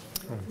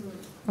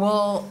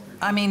 Well,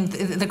 I mean,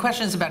 the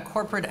question is about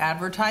corporate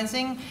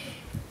advertising.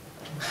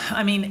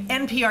 I mean,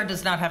 NPR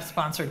does not have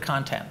sponsored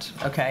content,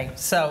 okay?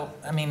 So,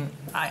 I mean,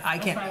 I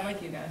can't. That's why I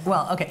like you guys.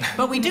 Well, okay.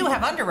 But we do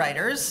have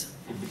underwriters,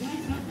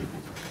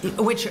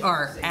 which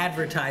are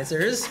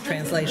advertisers,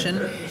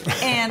 translation.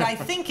 And I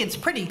think it's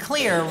pretty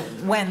clear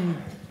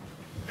when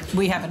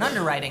we have an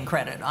underwriting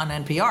credit on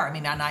NPR. I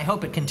mean, and I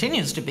hope it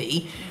continues to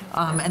be.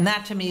 And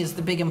that, to me, is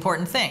the big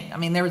important thing. I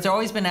mean, there's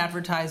always been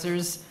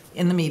advertisers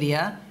in the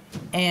media,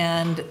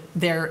 and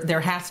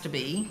there has to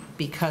be,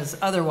 because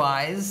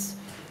otherwise,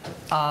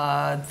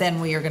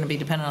 then we are going to be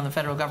dependent on the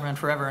federal government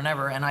forever and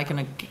ever. And I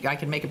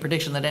can make a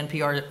prediction that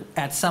NPR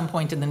at some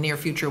point in the near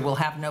future will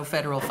have no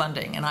federal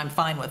funding, and I'm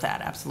fine with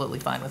that, absolutely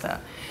fine with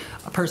that.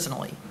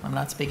 Personally, I'm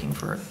not speaking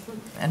for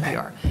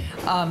NPR.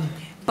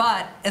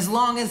 But as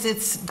long as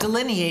it's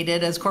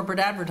delineated as corporate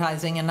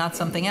advertising and not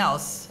something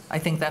else, I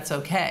think that's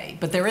okay.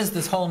 But there is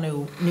this whole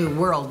new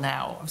world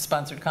now of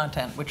sponsored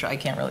content, which I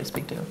can't really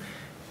speak to.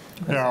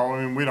 Yeah,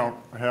 I mean, we don't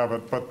have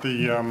it, but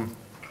the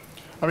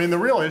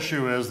real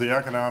issue is the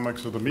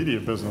economics of the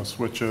media business,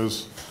 which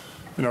is,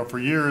 for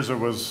years it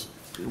was,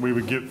 we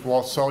would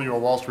sell you a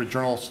Wall Street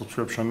Journal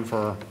subscription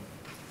for,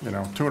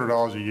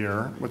 $200 a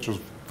year, which is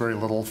very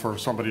little for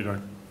somebody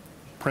to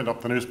print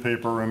up the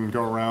newspaper and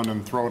go around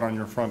and throw it on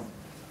your front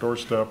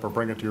doorstep or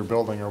bring it to your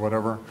building or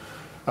whatever.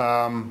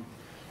 And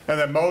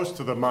then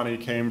most of the money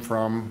came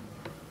from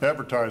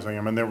advertising.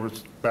 I mean, there was,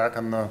 back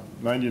in the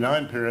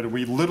 '99 period,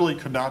 we literally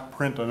could not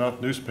print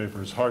enough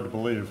newspapers, hard to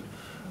believe.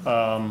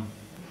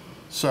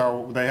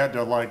 So they had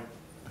to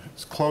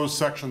close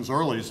sections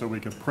early so we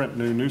could print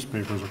new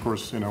newspapers. Of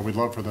course, we'd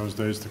love for those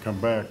days to come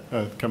by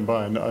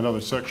another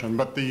section.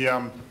 But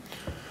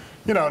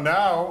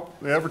now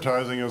the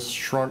advertising has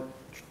shrunk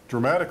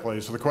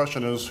dramatically. So the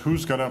question is,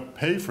 who's going to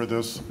pay for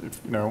this?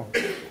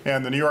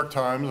 And the New York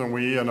Times and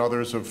we and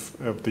others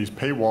have these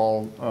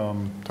paywall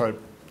type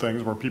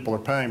things where people are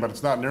paying, but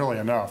it's not nearly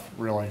enough,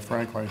 really,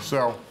 frankly.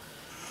 So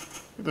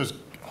there's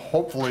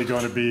hopefully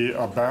going to be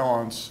a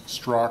balance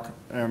struck,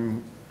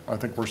 and I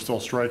think we're still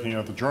striking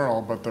at the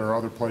Journal, but there are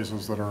other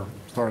places that are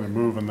starting to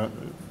move and that,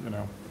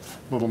 a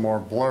little more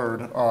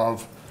blurred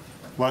of,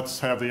 let's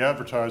have the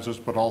advertisers,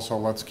 but also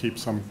let's keep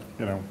some,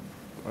 a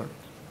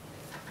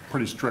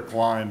pretty strict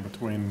line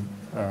between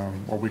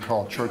what we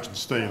call church and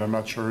state. I'm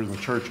not sure who the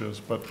church is,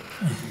 but,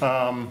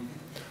 but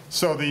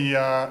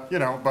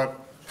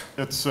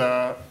it's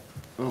a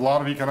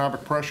lot of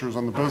economic pressures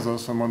on the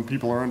business, and when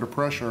people are under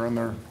pressure and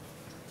they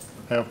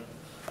have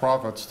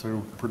profits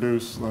to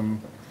produce, then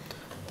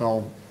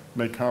they'll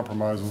make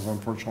compromises,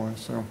 unfortunately.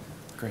 So,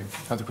 great.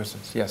 Other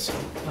questions? Yes.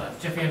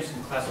 Jeff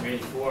Anderson, class of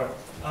 '84.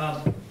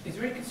 Is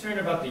there any concern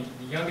about the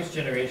youngest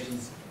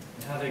generations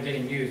and how they're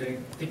getting news? I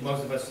think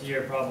most of us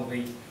here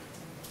probably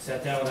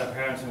sat down with our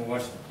parents and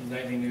watched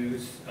nightly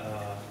news.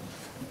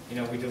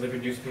 We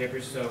delivered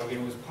newspapers, so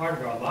it was part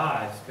of our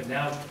lives. But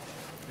now,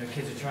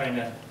 kids are trying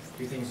to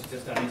do things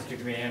just on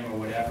Instagram or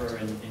whatever,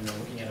 and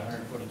looking at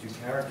 142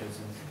 characters,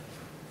 and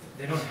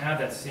they don't have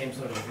that same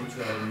sort of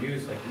intro to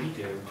news like we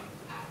do.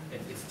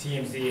 It's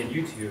TMZ and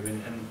YouTube,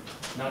 and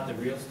not the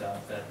real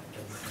stuff that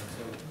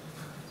so.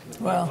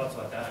 Well, thoughts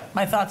about that?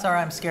 My thoughts are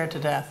I'm scared to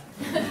death.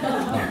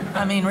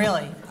 I mean,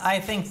 really. I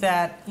think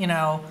that,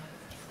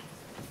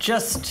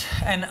 just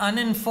an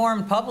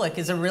uninformed public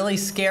is a really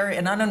scary,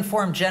 an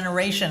uninformed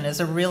generation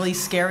is a really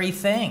scary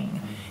thing.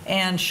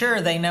 And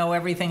sure, they know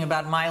everything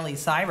about Miley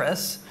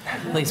Cyrus,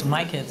 at least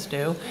my kids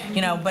do,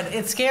 you know, but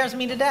it scares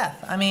me to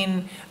death. I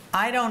mean,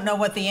 I don't know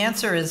what the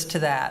answer is to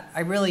that. I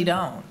really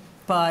don't.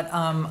 But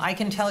I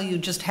can tell you,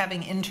 just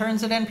having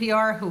interns at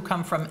NPR who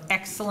come from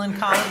excellent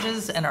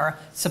colleges and are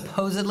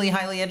supposedly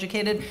highly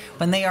educated,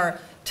 when they are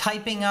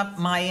typing up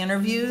my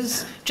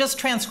interviews, just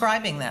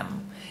transcribing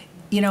them,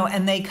 you know,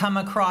 and they come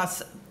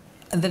across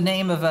the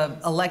name of an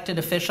elected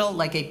official,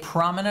 like a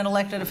prominent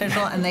elected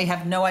official, and they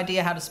have no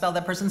idea how to spell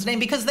that person's name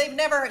because they've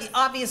never,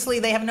 obviously,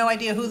 they have no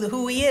idea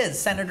who he is,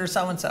 Senator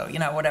so-and-so, you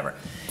know, whatever.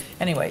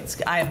 Anyway,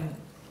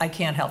 I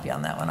can't help you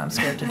on that one. I'm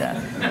scared to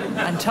death.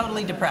 I'm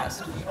totally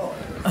depressed.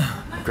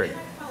 Great.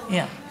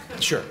 Yeah.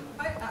 Sure.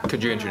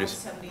 Could you introduce?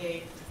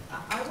 78.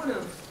 I would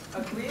have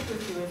agreed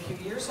with you a few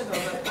years ago,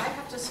 but I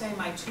have to say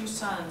my two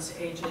sons,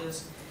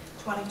 ages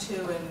 22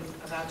 and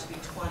about to be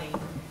 20,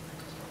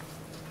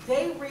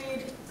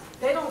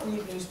 they don't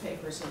read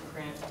newspapers in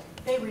print.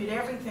 They read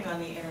everything on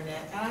the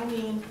internet, and I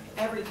mean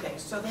everything.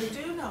 So they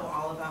do know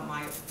all about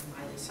Miley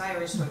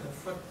Cyrus or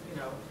the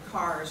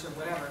cars or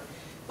whatever.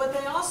 But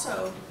they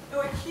also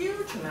know a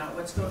huge amount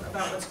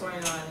about what's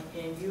going on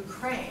in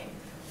Ukraine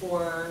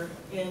or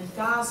in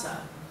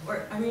Gaza.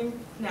 Or, I mean,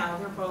 now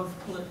they're both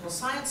political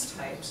science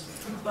types,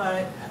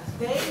 but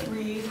they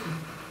read.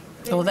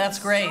 Oh, that's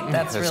great.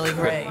 That's really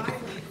great.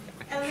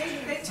 And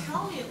they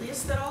tell me at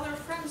least that all their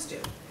friends do.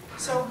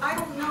 So I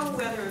don't know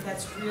whether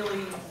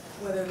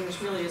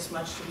there's really as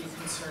much to be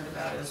concerned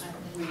about as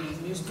we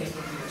newspaper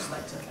readers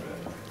like to think.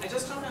 I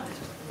just don't know.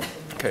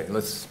 Okay,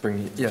 let's bring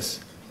you, yes.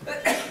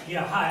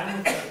 Yeah, hi,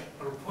 I'm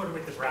a reporter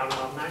with the Brown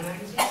Alumni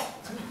magazine.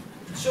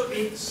 So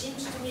it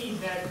seems to me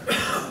that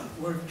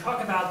we're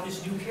talking about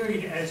this new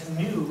period as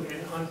new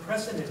and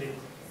unprecedented,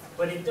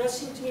 but it does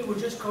seem to me we're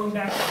just going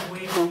back to the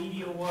way the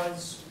media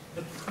was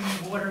the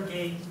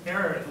pre-Watergate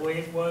era, the way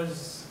it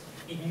was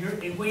in Europe,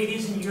 the way it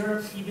is in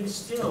Europe even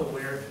still,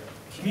 where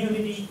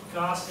community,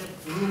 gossip,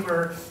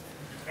 rumor,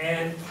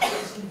 and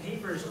partisan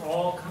papers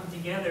all come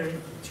together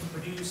to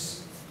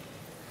produce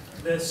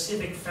the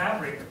civic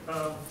fabric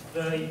of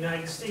the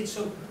United States.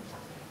 So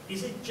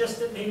is it just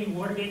that maybe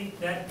Watergate,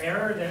 that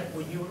era, that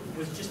was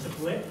just a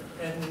blip,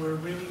 and we're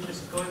really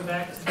just going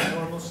back to the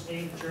normal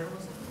state of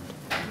journalism?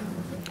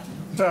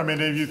 Yeah, I mean,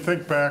 if you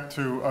think back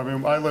to, I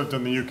mean, I lived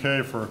in the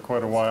UK for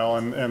quite a while,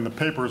 and the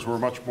papers were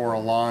much more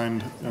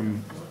aligned,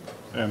 and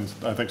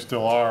I think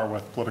still are,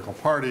 with political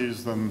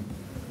parties than,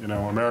 you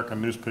know,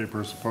 American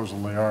newspapers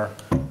supposedly are.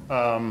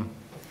 You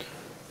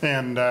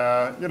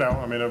know,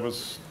 I mean, it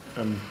was,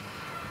 and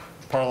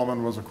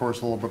Parliament was, of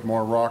course, a little bit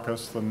more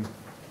raucous than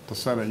the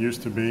Senate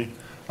used to be.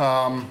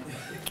 But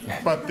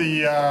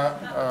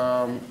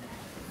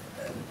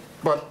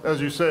as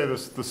you say,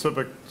 the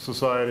civic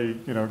society,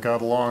 you know,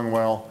 got along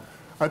well.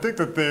 I think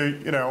that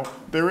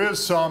there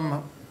is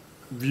some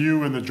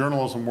view in the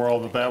journalism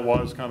world that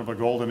was kind of a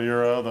golden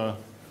era, the,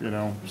 you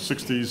know,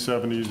 60s,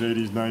 70s,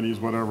 80s, 90s,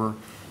 whatever,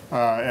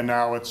 and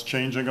now it's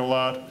changing a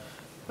lot.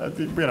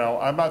 You know,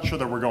 I'm not sure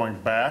that we're going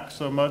back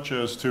so much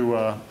as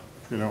to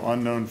you know,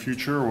 unknown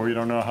future where we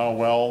don't know how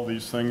well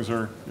these things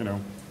are, you know,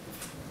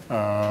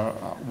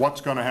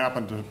 what's going to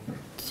happen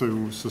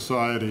to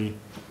society.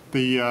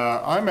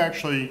 I'm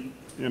actually,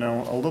 you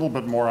know, a little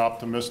bit more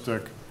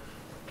optimistic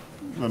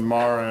than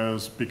Mara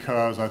is,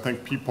 because I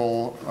think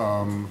people,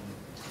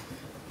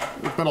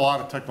 there's been a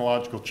lot of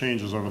technological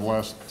changes over the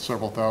last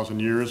several thousand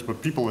years,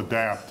 but people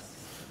adapt.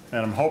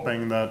 And I'm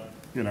hoping that,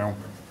 you know,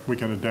 we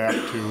can adapt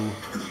to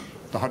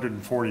the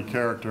 140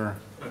 character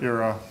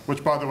era,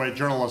 which, by the way,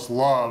 journalists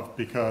love,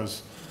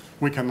 because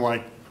we can,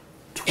 like,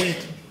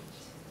 tweet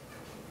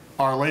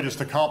our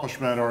latest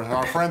accomplishment or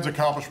our friend's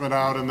accomplishment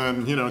out, and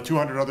then, you know,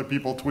 200 other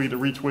people tweet it,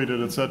 retweet it,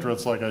 et cetera.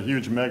 It's like a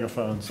huge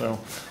megaphone. So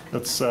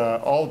it's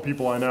all the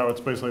people I know, it's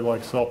basically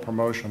like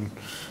self-promotion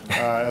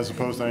as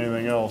opposed to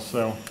anything else.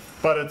 So,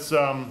 but it's,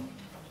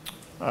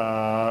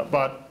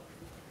 but,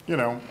 you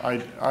know,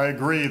 I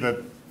agree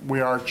that we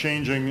are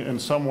changing in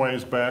some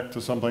ways back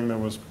to something that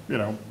was, you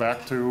know,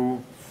 back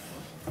to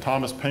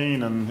Thomas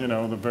Paine and, you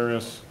know, the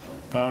various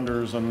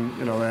founders, and,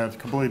 you know, they had a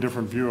completely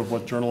different view of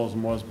what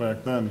journalism was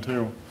back then,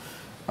 too.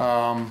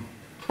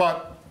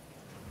 But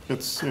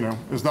it's, you know,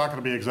 it's not going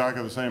to be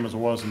exactly the same as it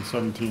was in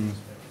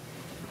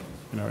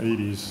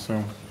 80s.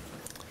 So,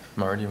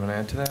 Mara, do you want to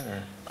add to that?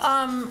 Or?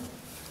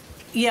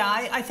 Yeah,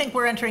 I think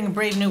we're entering a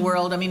brave new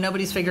world. I mean,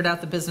 nobody's figured out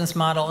the business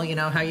model, you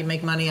know, how you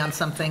make money on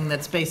something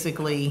that's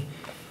basically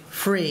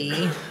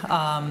free.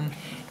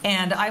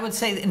 And I would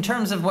say, in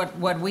terms of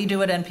what we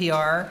do at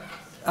NPR,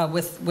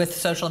 with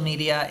social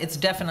media, it's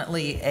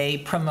definitely a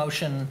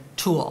promotion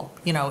tool.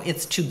 You know,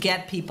 it's to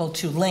get people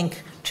to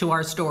link to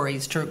our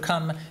stories, to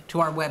come to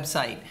our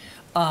website.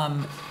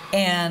 But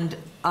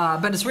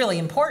it's really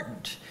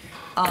important.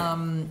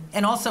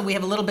 And also, we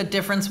have a little bit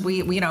difference.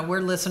 You know,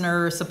 we're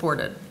listener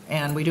supported,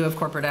 and we do have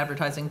corporate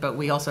advertising, but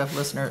we also have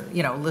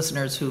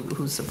listeners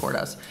who support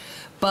us.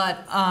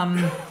 But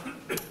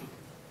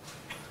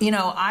You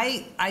know,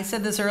 I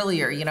said this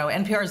earlier, you know,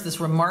 NPR is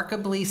this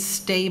remarkably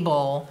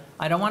stable,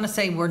 I don't want to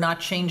say we're not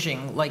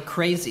changing like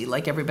crazy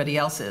like everybody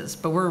else is,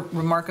 but we're a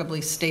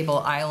remarkably stable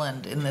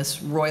island in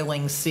this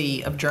roiling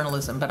sea of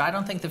journalism. But I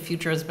don't think the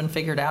future has been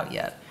figured out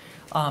yet.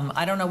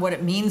 I don't know what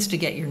it means to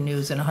get your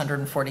news in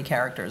 140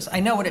 characters.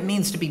 I know what it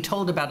means to be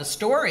told about a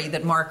story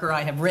that Mark or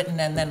I have written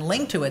and then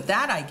link to it.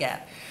 That I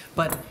get.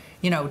 But,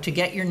 you know, to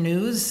get your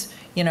news,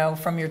 you know,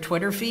 from your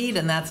Twitter feed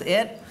and that's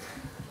it,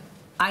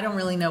 I don't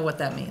really know what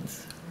that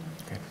means.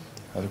 Okay.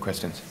 Other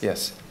questions?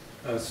 Yes.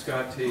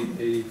 Scott T,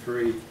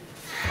 83.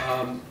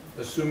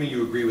 Assuming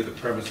you agree with the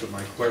premise of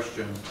my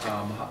question,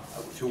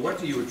 to what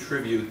do you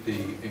attribute the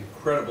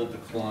incredible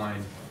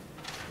decline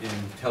in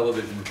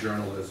television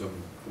journalism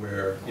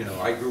where, you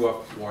know, I grew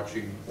up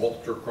watching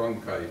Walter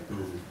Cronkite,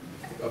 who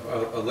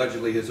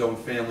allegedly his own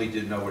family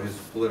didn't know what his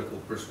political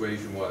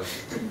persuasion was,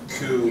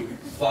 to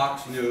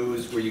Fox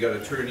News, where you got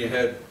to turn your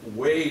head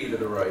way to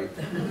the right,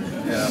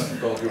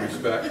 with all due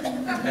respect,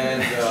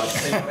 and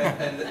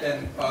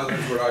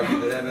others would argue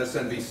that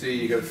MSNBC,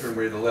 you got to turn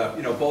way to the left.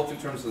 You know, both in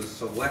terms of the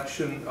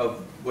selection of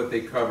what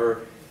they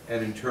cover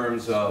and in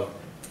terms of,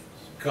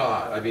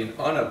 God, I mean,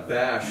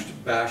 unabashed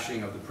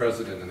bashing of the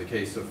president in the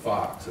case of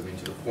Fox, I mean,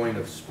 to the point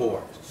of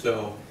sport.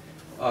 So,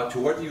 to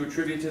what do you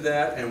attribute to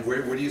that, and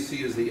where do you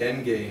see as the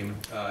end game?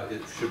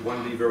 Should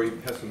one be very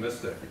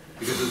pessimistic?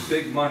 Because there's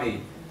big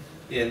money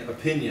in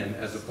opinion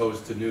as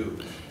opposed to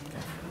news.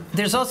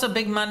 There's also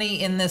big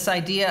money in this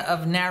idea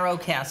of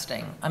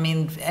narrowcasting. I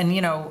mean, and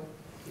you know,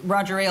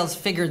 Roger Ailes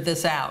figured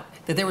this out,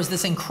 that there was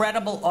this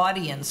incredible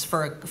audience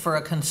for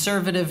a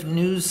conservative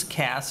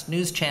newscast,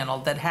 news channel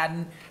that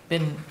hadn't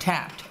been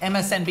tapped.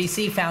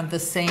 MSNBC found the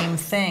same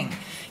thing.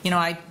 You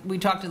know, we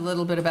talked a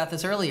little bit about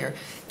this earlier.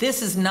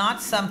 This is not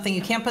something,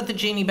 you can't put the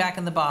genie back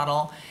in the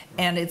bottle,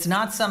 and it's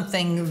not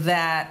something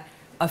that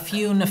a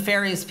few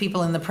nefarious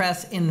people in the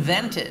press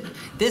invented.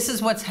 This is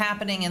what's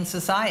happening in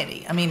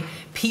society. I mean,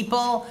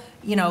 people,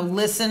 you know,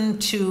 listen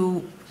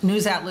to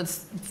news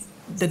outlets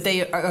that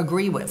they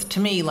agree with. To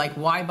me, like,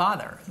 why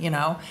bother, you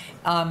know?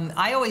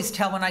 I always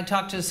tell when I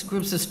talk to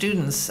groups of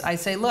students, I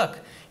say, look,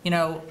 you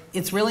know,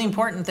 it's really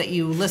important that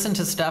you listen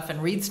to stuff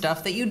and read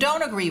stuff that you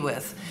don't agree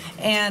with.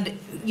 And,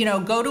 you know,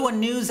 go to a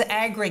news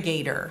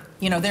aggregator.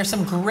 You know, there's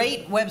some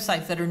great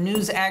websites that are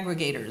news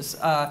aggregators.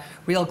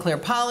 Real Clear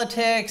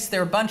Politics,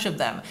 there are a bunch of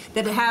them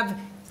that have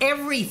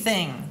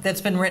everything that's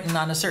been written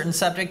on a certain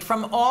subject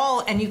from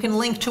all, and you can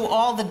link to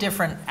all the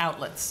different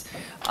outlets.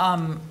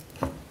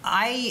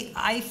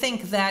 I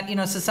think that, you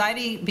know,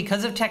 society,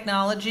 because of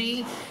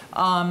technology,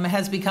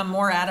 has become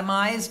more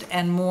atomized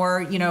and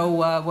more, you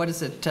know, what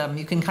is it?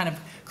 You can kind of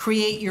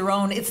create your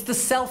own, it's the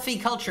selfie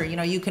culture, you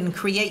know, you can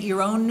create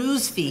your own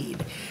news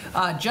feed,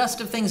 just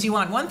of things you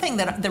want. One thing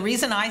that, the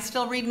reason I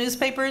still read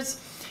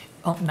newspapers,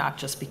 oh, not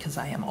just because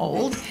I am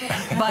old,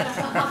 but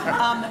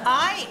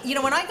you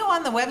know, when I go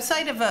on the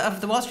website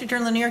of the Wall Street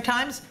Journal and the New York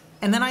Times,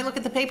 and then I look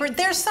at the paper,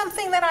 there's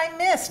something that I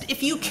missed.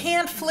 If you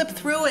can't flip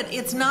through it,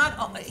 it's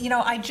not, you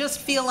know, I just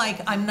feel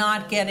like I'm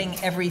not getting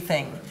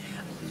everything.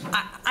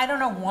 I don't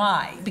know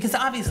why, because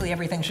obviously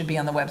everything should be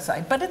on the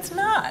website, but it's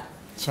not.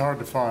 It's hard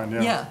to find,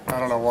 yeah. Yeah. I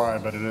don't know why,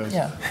 but it is.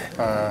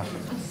 Yeah.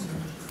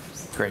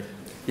 Great.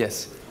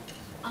 Yes.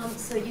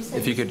 So you said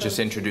if you could just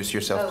introduce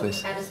yourself,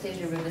 please.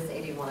 Anastasia Rubis,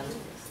 81.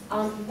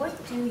 What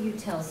do you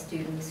tell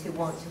students who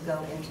want to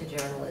go into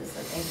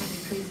journalism? And could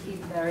you please be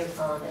very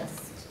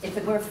honest? If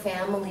it were a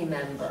family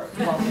member,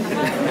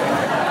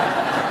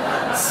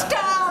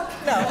 Stop!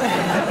 No.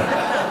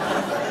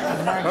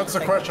 That's the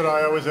question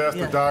I always ask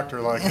the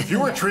doctor, like, if you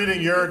were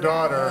treating your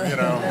daughter, you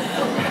know,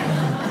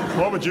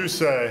 what would you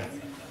say?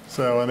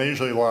 So, and they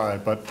usually lie,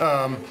 but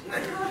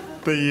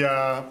you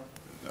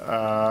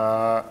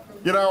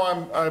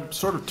know, I'm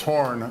sort of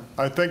torn.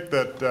 I think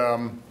that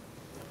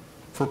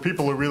for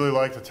people who really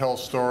like to tell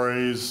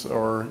stories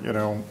or, you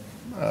know,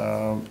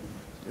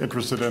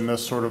 interested in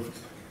this sort of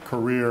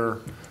career,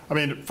 I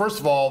mean, first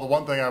of all, the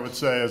one thing I would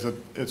say is that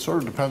it sort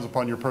of depends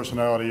upon your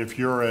personality. If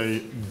you're a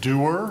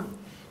doer,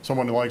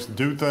 someone who likes to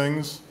do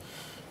things,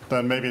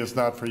 then maybe it's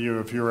not for you.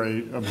 If you're a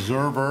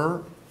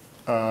observer,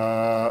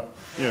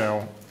 you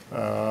know,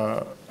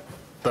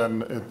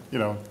 then it, you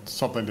know, it's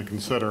something to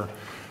consider.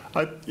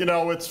 You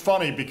know, it's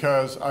funny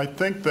because I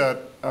think that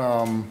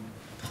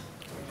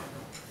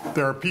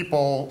there are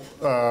people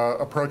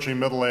approaching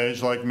middle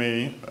age like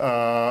me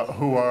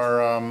who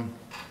are,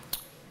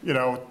 you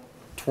know,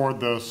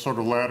 toward the sort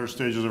of latter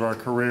stages of our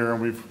career,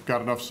 and we've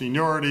got enough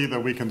seniority that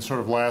we can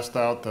sort of last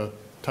out the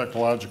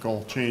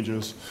technological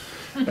changes.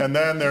 And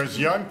then there's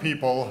young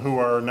people who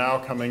are now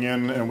coming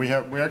in, and we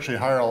actually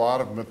hire a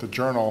lot of them at the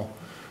Journal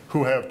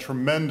who have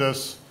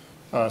tremendous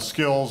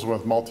skills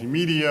with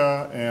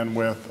multimedia and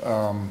with,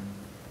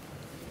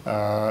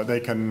 they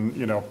can,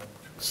 you know,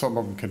 some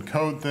of them can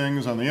code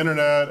things on the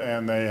internet,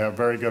 and they have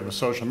very good with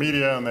social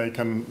media, and they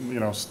can, you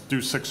know,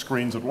 do 6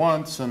 screens at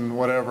once and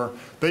whatever.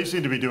 They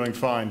seem to be doing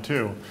fine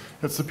too.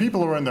 It's the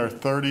people who are in their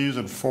 30s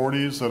and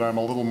 40s that I'm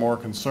a little more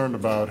concerned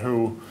about,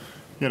 who,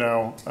 you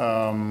know,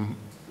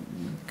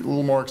 a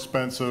little more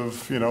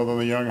expensive, you know, than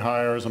the young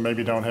hires, and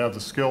maybe don't have the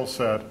skill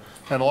set.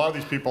 And a lot of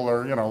these people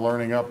are, you know,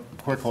 learning up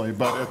quickly.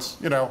 But it's,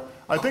 you know,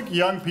 I think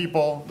young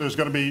people, there's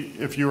going to be,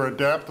 if you're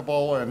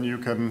adaptable and you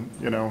can,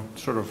 you know,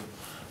 sort of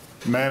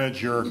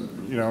manage your,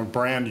 you know,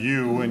 brand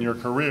you in your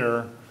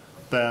career,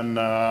 then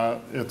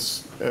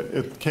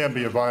it can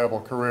be a viable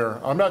career.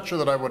 I'm not sure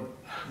that I would,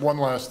 one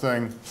last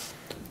thing,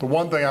 the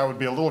one thing I would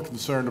be a little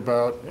concerned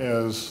about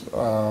is,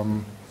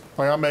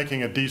 like, I'm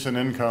making a decent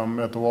income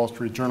at the Wall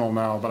Street Journal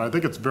now, but I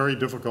think it's very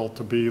difficult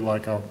to be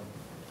like a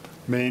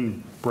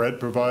main bread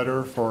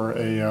provider for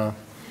a,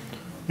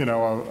 you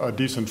know, a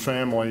decent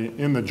family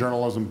in the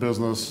journalism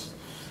business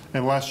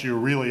unless you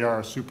really are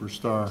a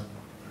superstar.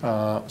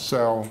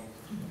 So,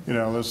 you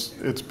know,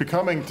 it's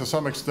becoming to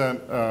some extent,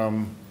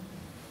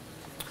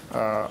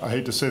 I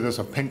hate to say this,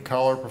 a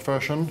pink-collar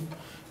profession.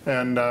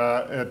 And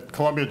at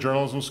Columbia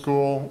Journalism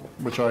School,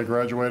 which I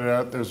graduated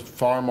at, there's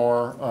far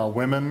more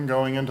women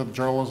going into the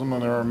journalism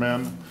than there are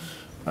men.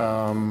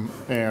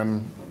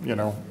 And, you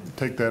know,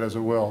 take that as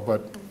it will.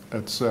 But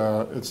it's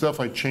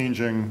definitely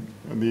changing,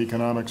 and the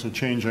economics are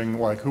changing,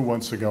 like who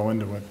wants to go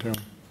into it, too.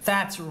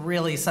 That's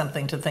really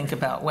something to think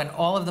about. When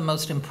all of the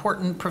most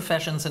important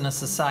professions in a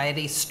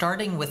society,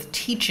 starting with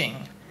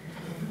teaching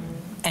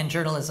and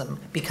journalism,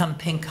 become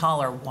pink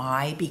collar.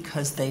 Why?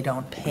 Because they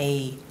don't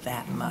pay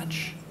that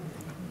much.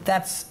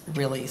 That's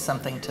really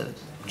something to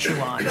chew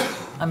on.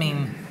 I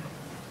mean,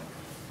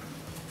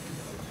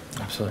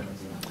 Absolutely.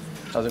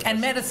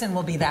 and medicine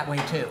will be that way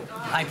too,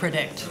 I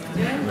predict.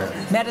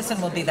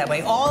 Medicine will be that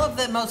way. All of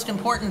the most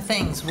important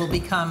things will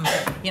become,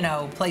 you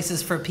know,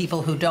 places for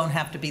people who don't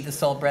have to be the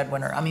sole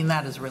breadwinner. I mean,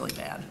 that is really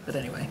bad, but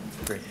anyway.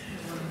 Great.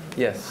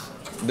 Yes,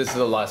 this is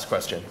the last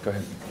question. Go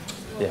ahead.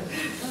 Yeah.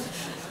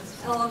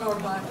 Eleanor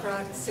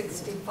Blackrock,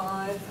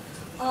 65.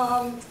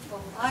 Well,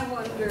 I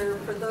wonder,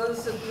 for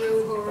those of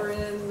you who are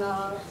in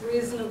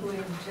reasonably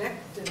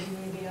objective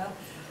media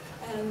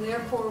and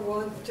therefore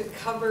want to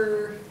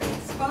cover,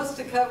 supposed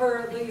to cover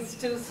at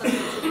least two sides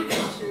of the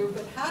issue,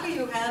 but how do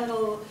you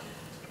handle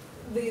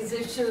these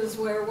issues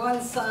where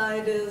one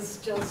side is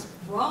just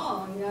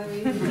wrong? I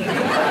mean,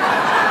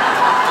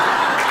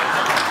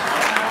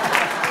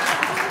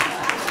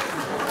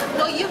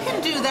 well, you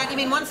can do that. You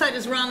mean one side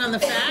is wrong on the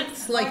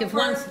facts? Like if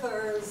one's...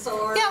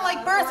 Yeah, like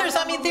birthers.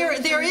 I mean,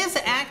 there is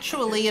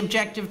actually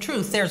objective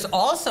truth. There's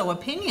also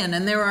opinion,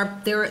 and there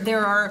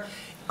are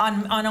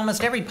on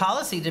almost every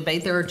policy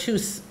debate, there are two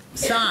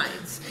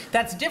sides.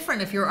 That's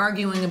different if you're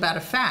arguing about a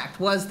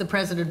fact. Was the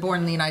president born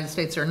in the United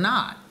States or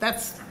not?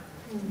 That's,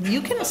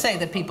 you can say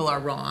that people are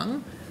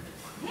wrong.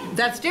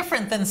 That's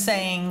different than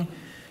saying,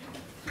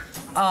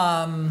 you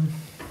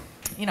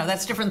know,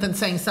 that's different than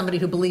saying somebody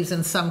who believes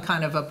in some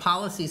kind of a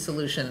policy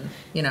solution,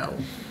 you know,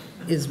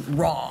 is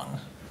wrong.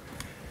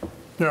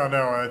 Yeah,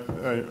 no,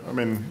 I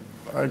mean,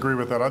 I agree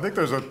with that. I think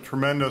there's a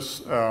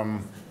tremendous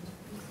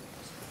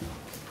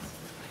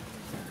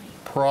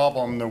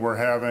problem that we're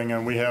having,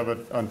 and we have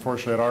it,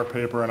 unfortunately, at our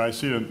paper, and I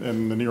see it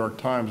in the New York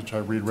Times, which I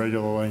read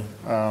regularly,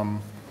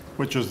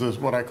 which is this,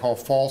 what I call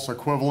false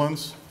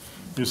equivalence.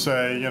 You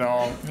say, you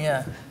know,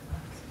 yeah,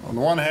 on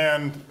the one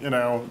hand, you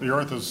know, the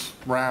Earth is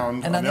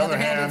round. And on the other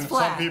hand,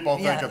 some people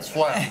think it's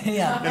flat.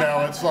 Yeah. You know,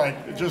 it's like,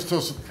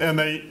 and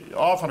they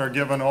often are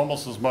given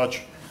almost as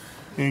much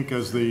ink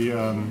as the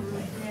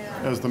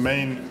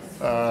main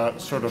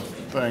sort of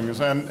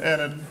things, and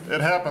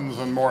it happens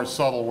in more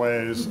subtle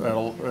ways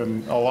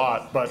and a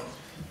lot, but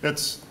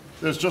there's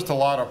just a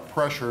lot of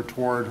pressure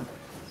toward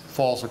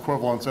false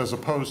equivalence, as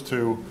opposed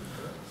to,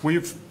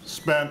 we've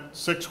spent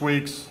 6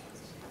 weeks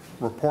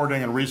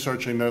reporting and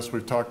researching this.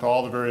 We've talked to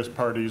all the various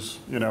parties.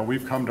 You know,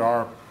 we've come to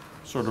our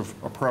sort of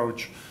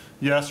approach.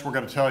 Yes, we're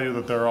going to tell you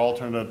that there are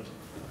alternate,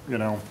 you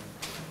know,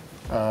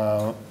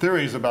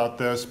 theories about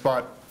this,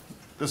 but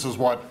this is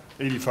what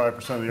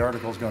 85% of the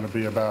article is going to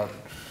be about.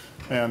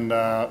 And,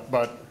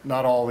 but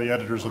not all the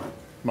editors of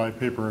my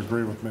paper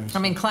agree with me. I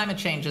mean, climate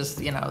change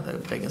is, you know, the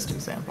biggest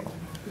example.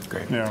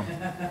 Great. Yeah.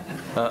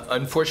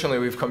 Unfortunately,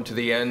 we've come to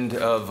the end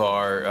of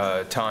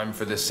our time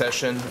for this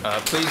session.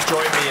 Please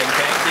join me in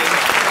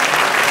thanking.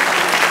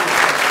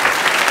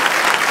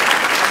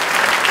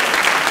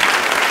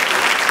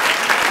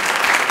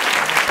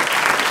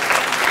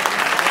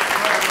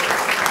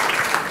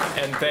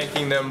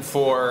 Thanking them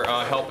for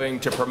helping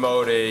to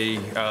promote a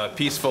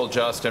peaceful,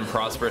 just, and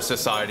prosperous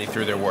society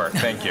through their work.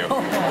 Thank you.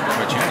 What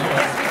you do.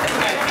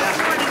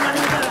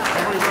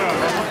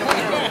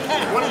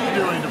 What are you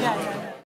doing?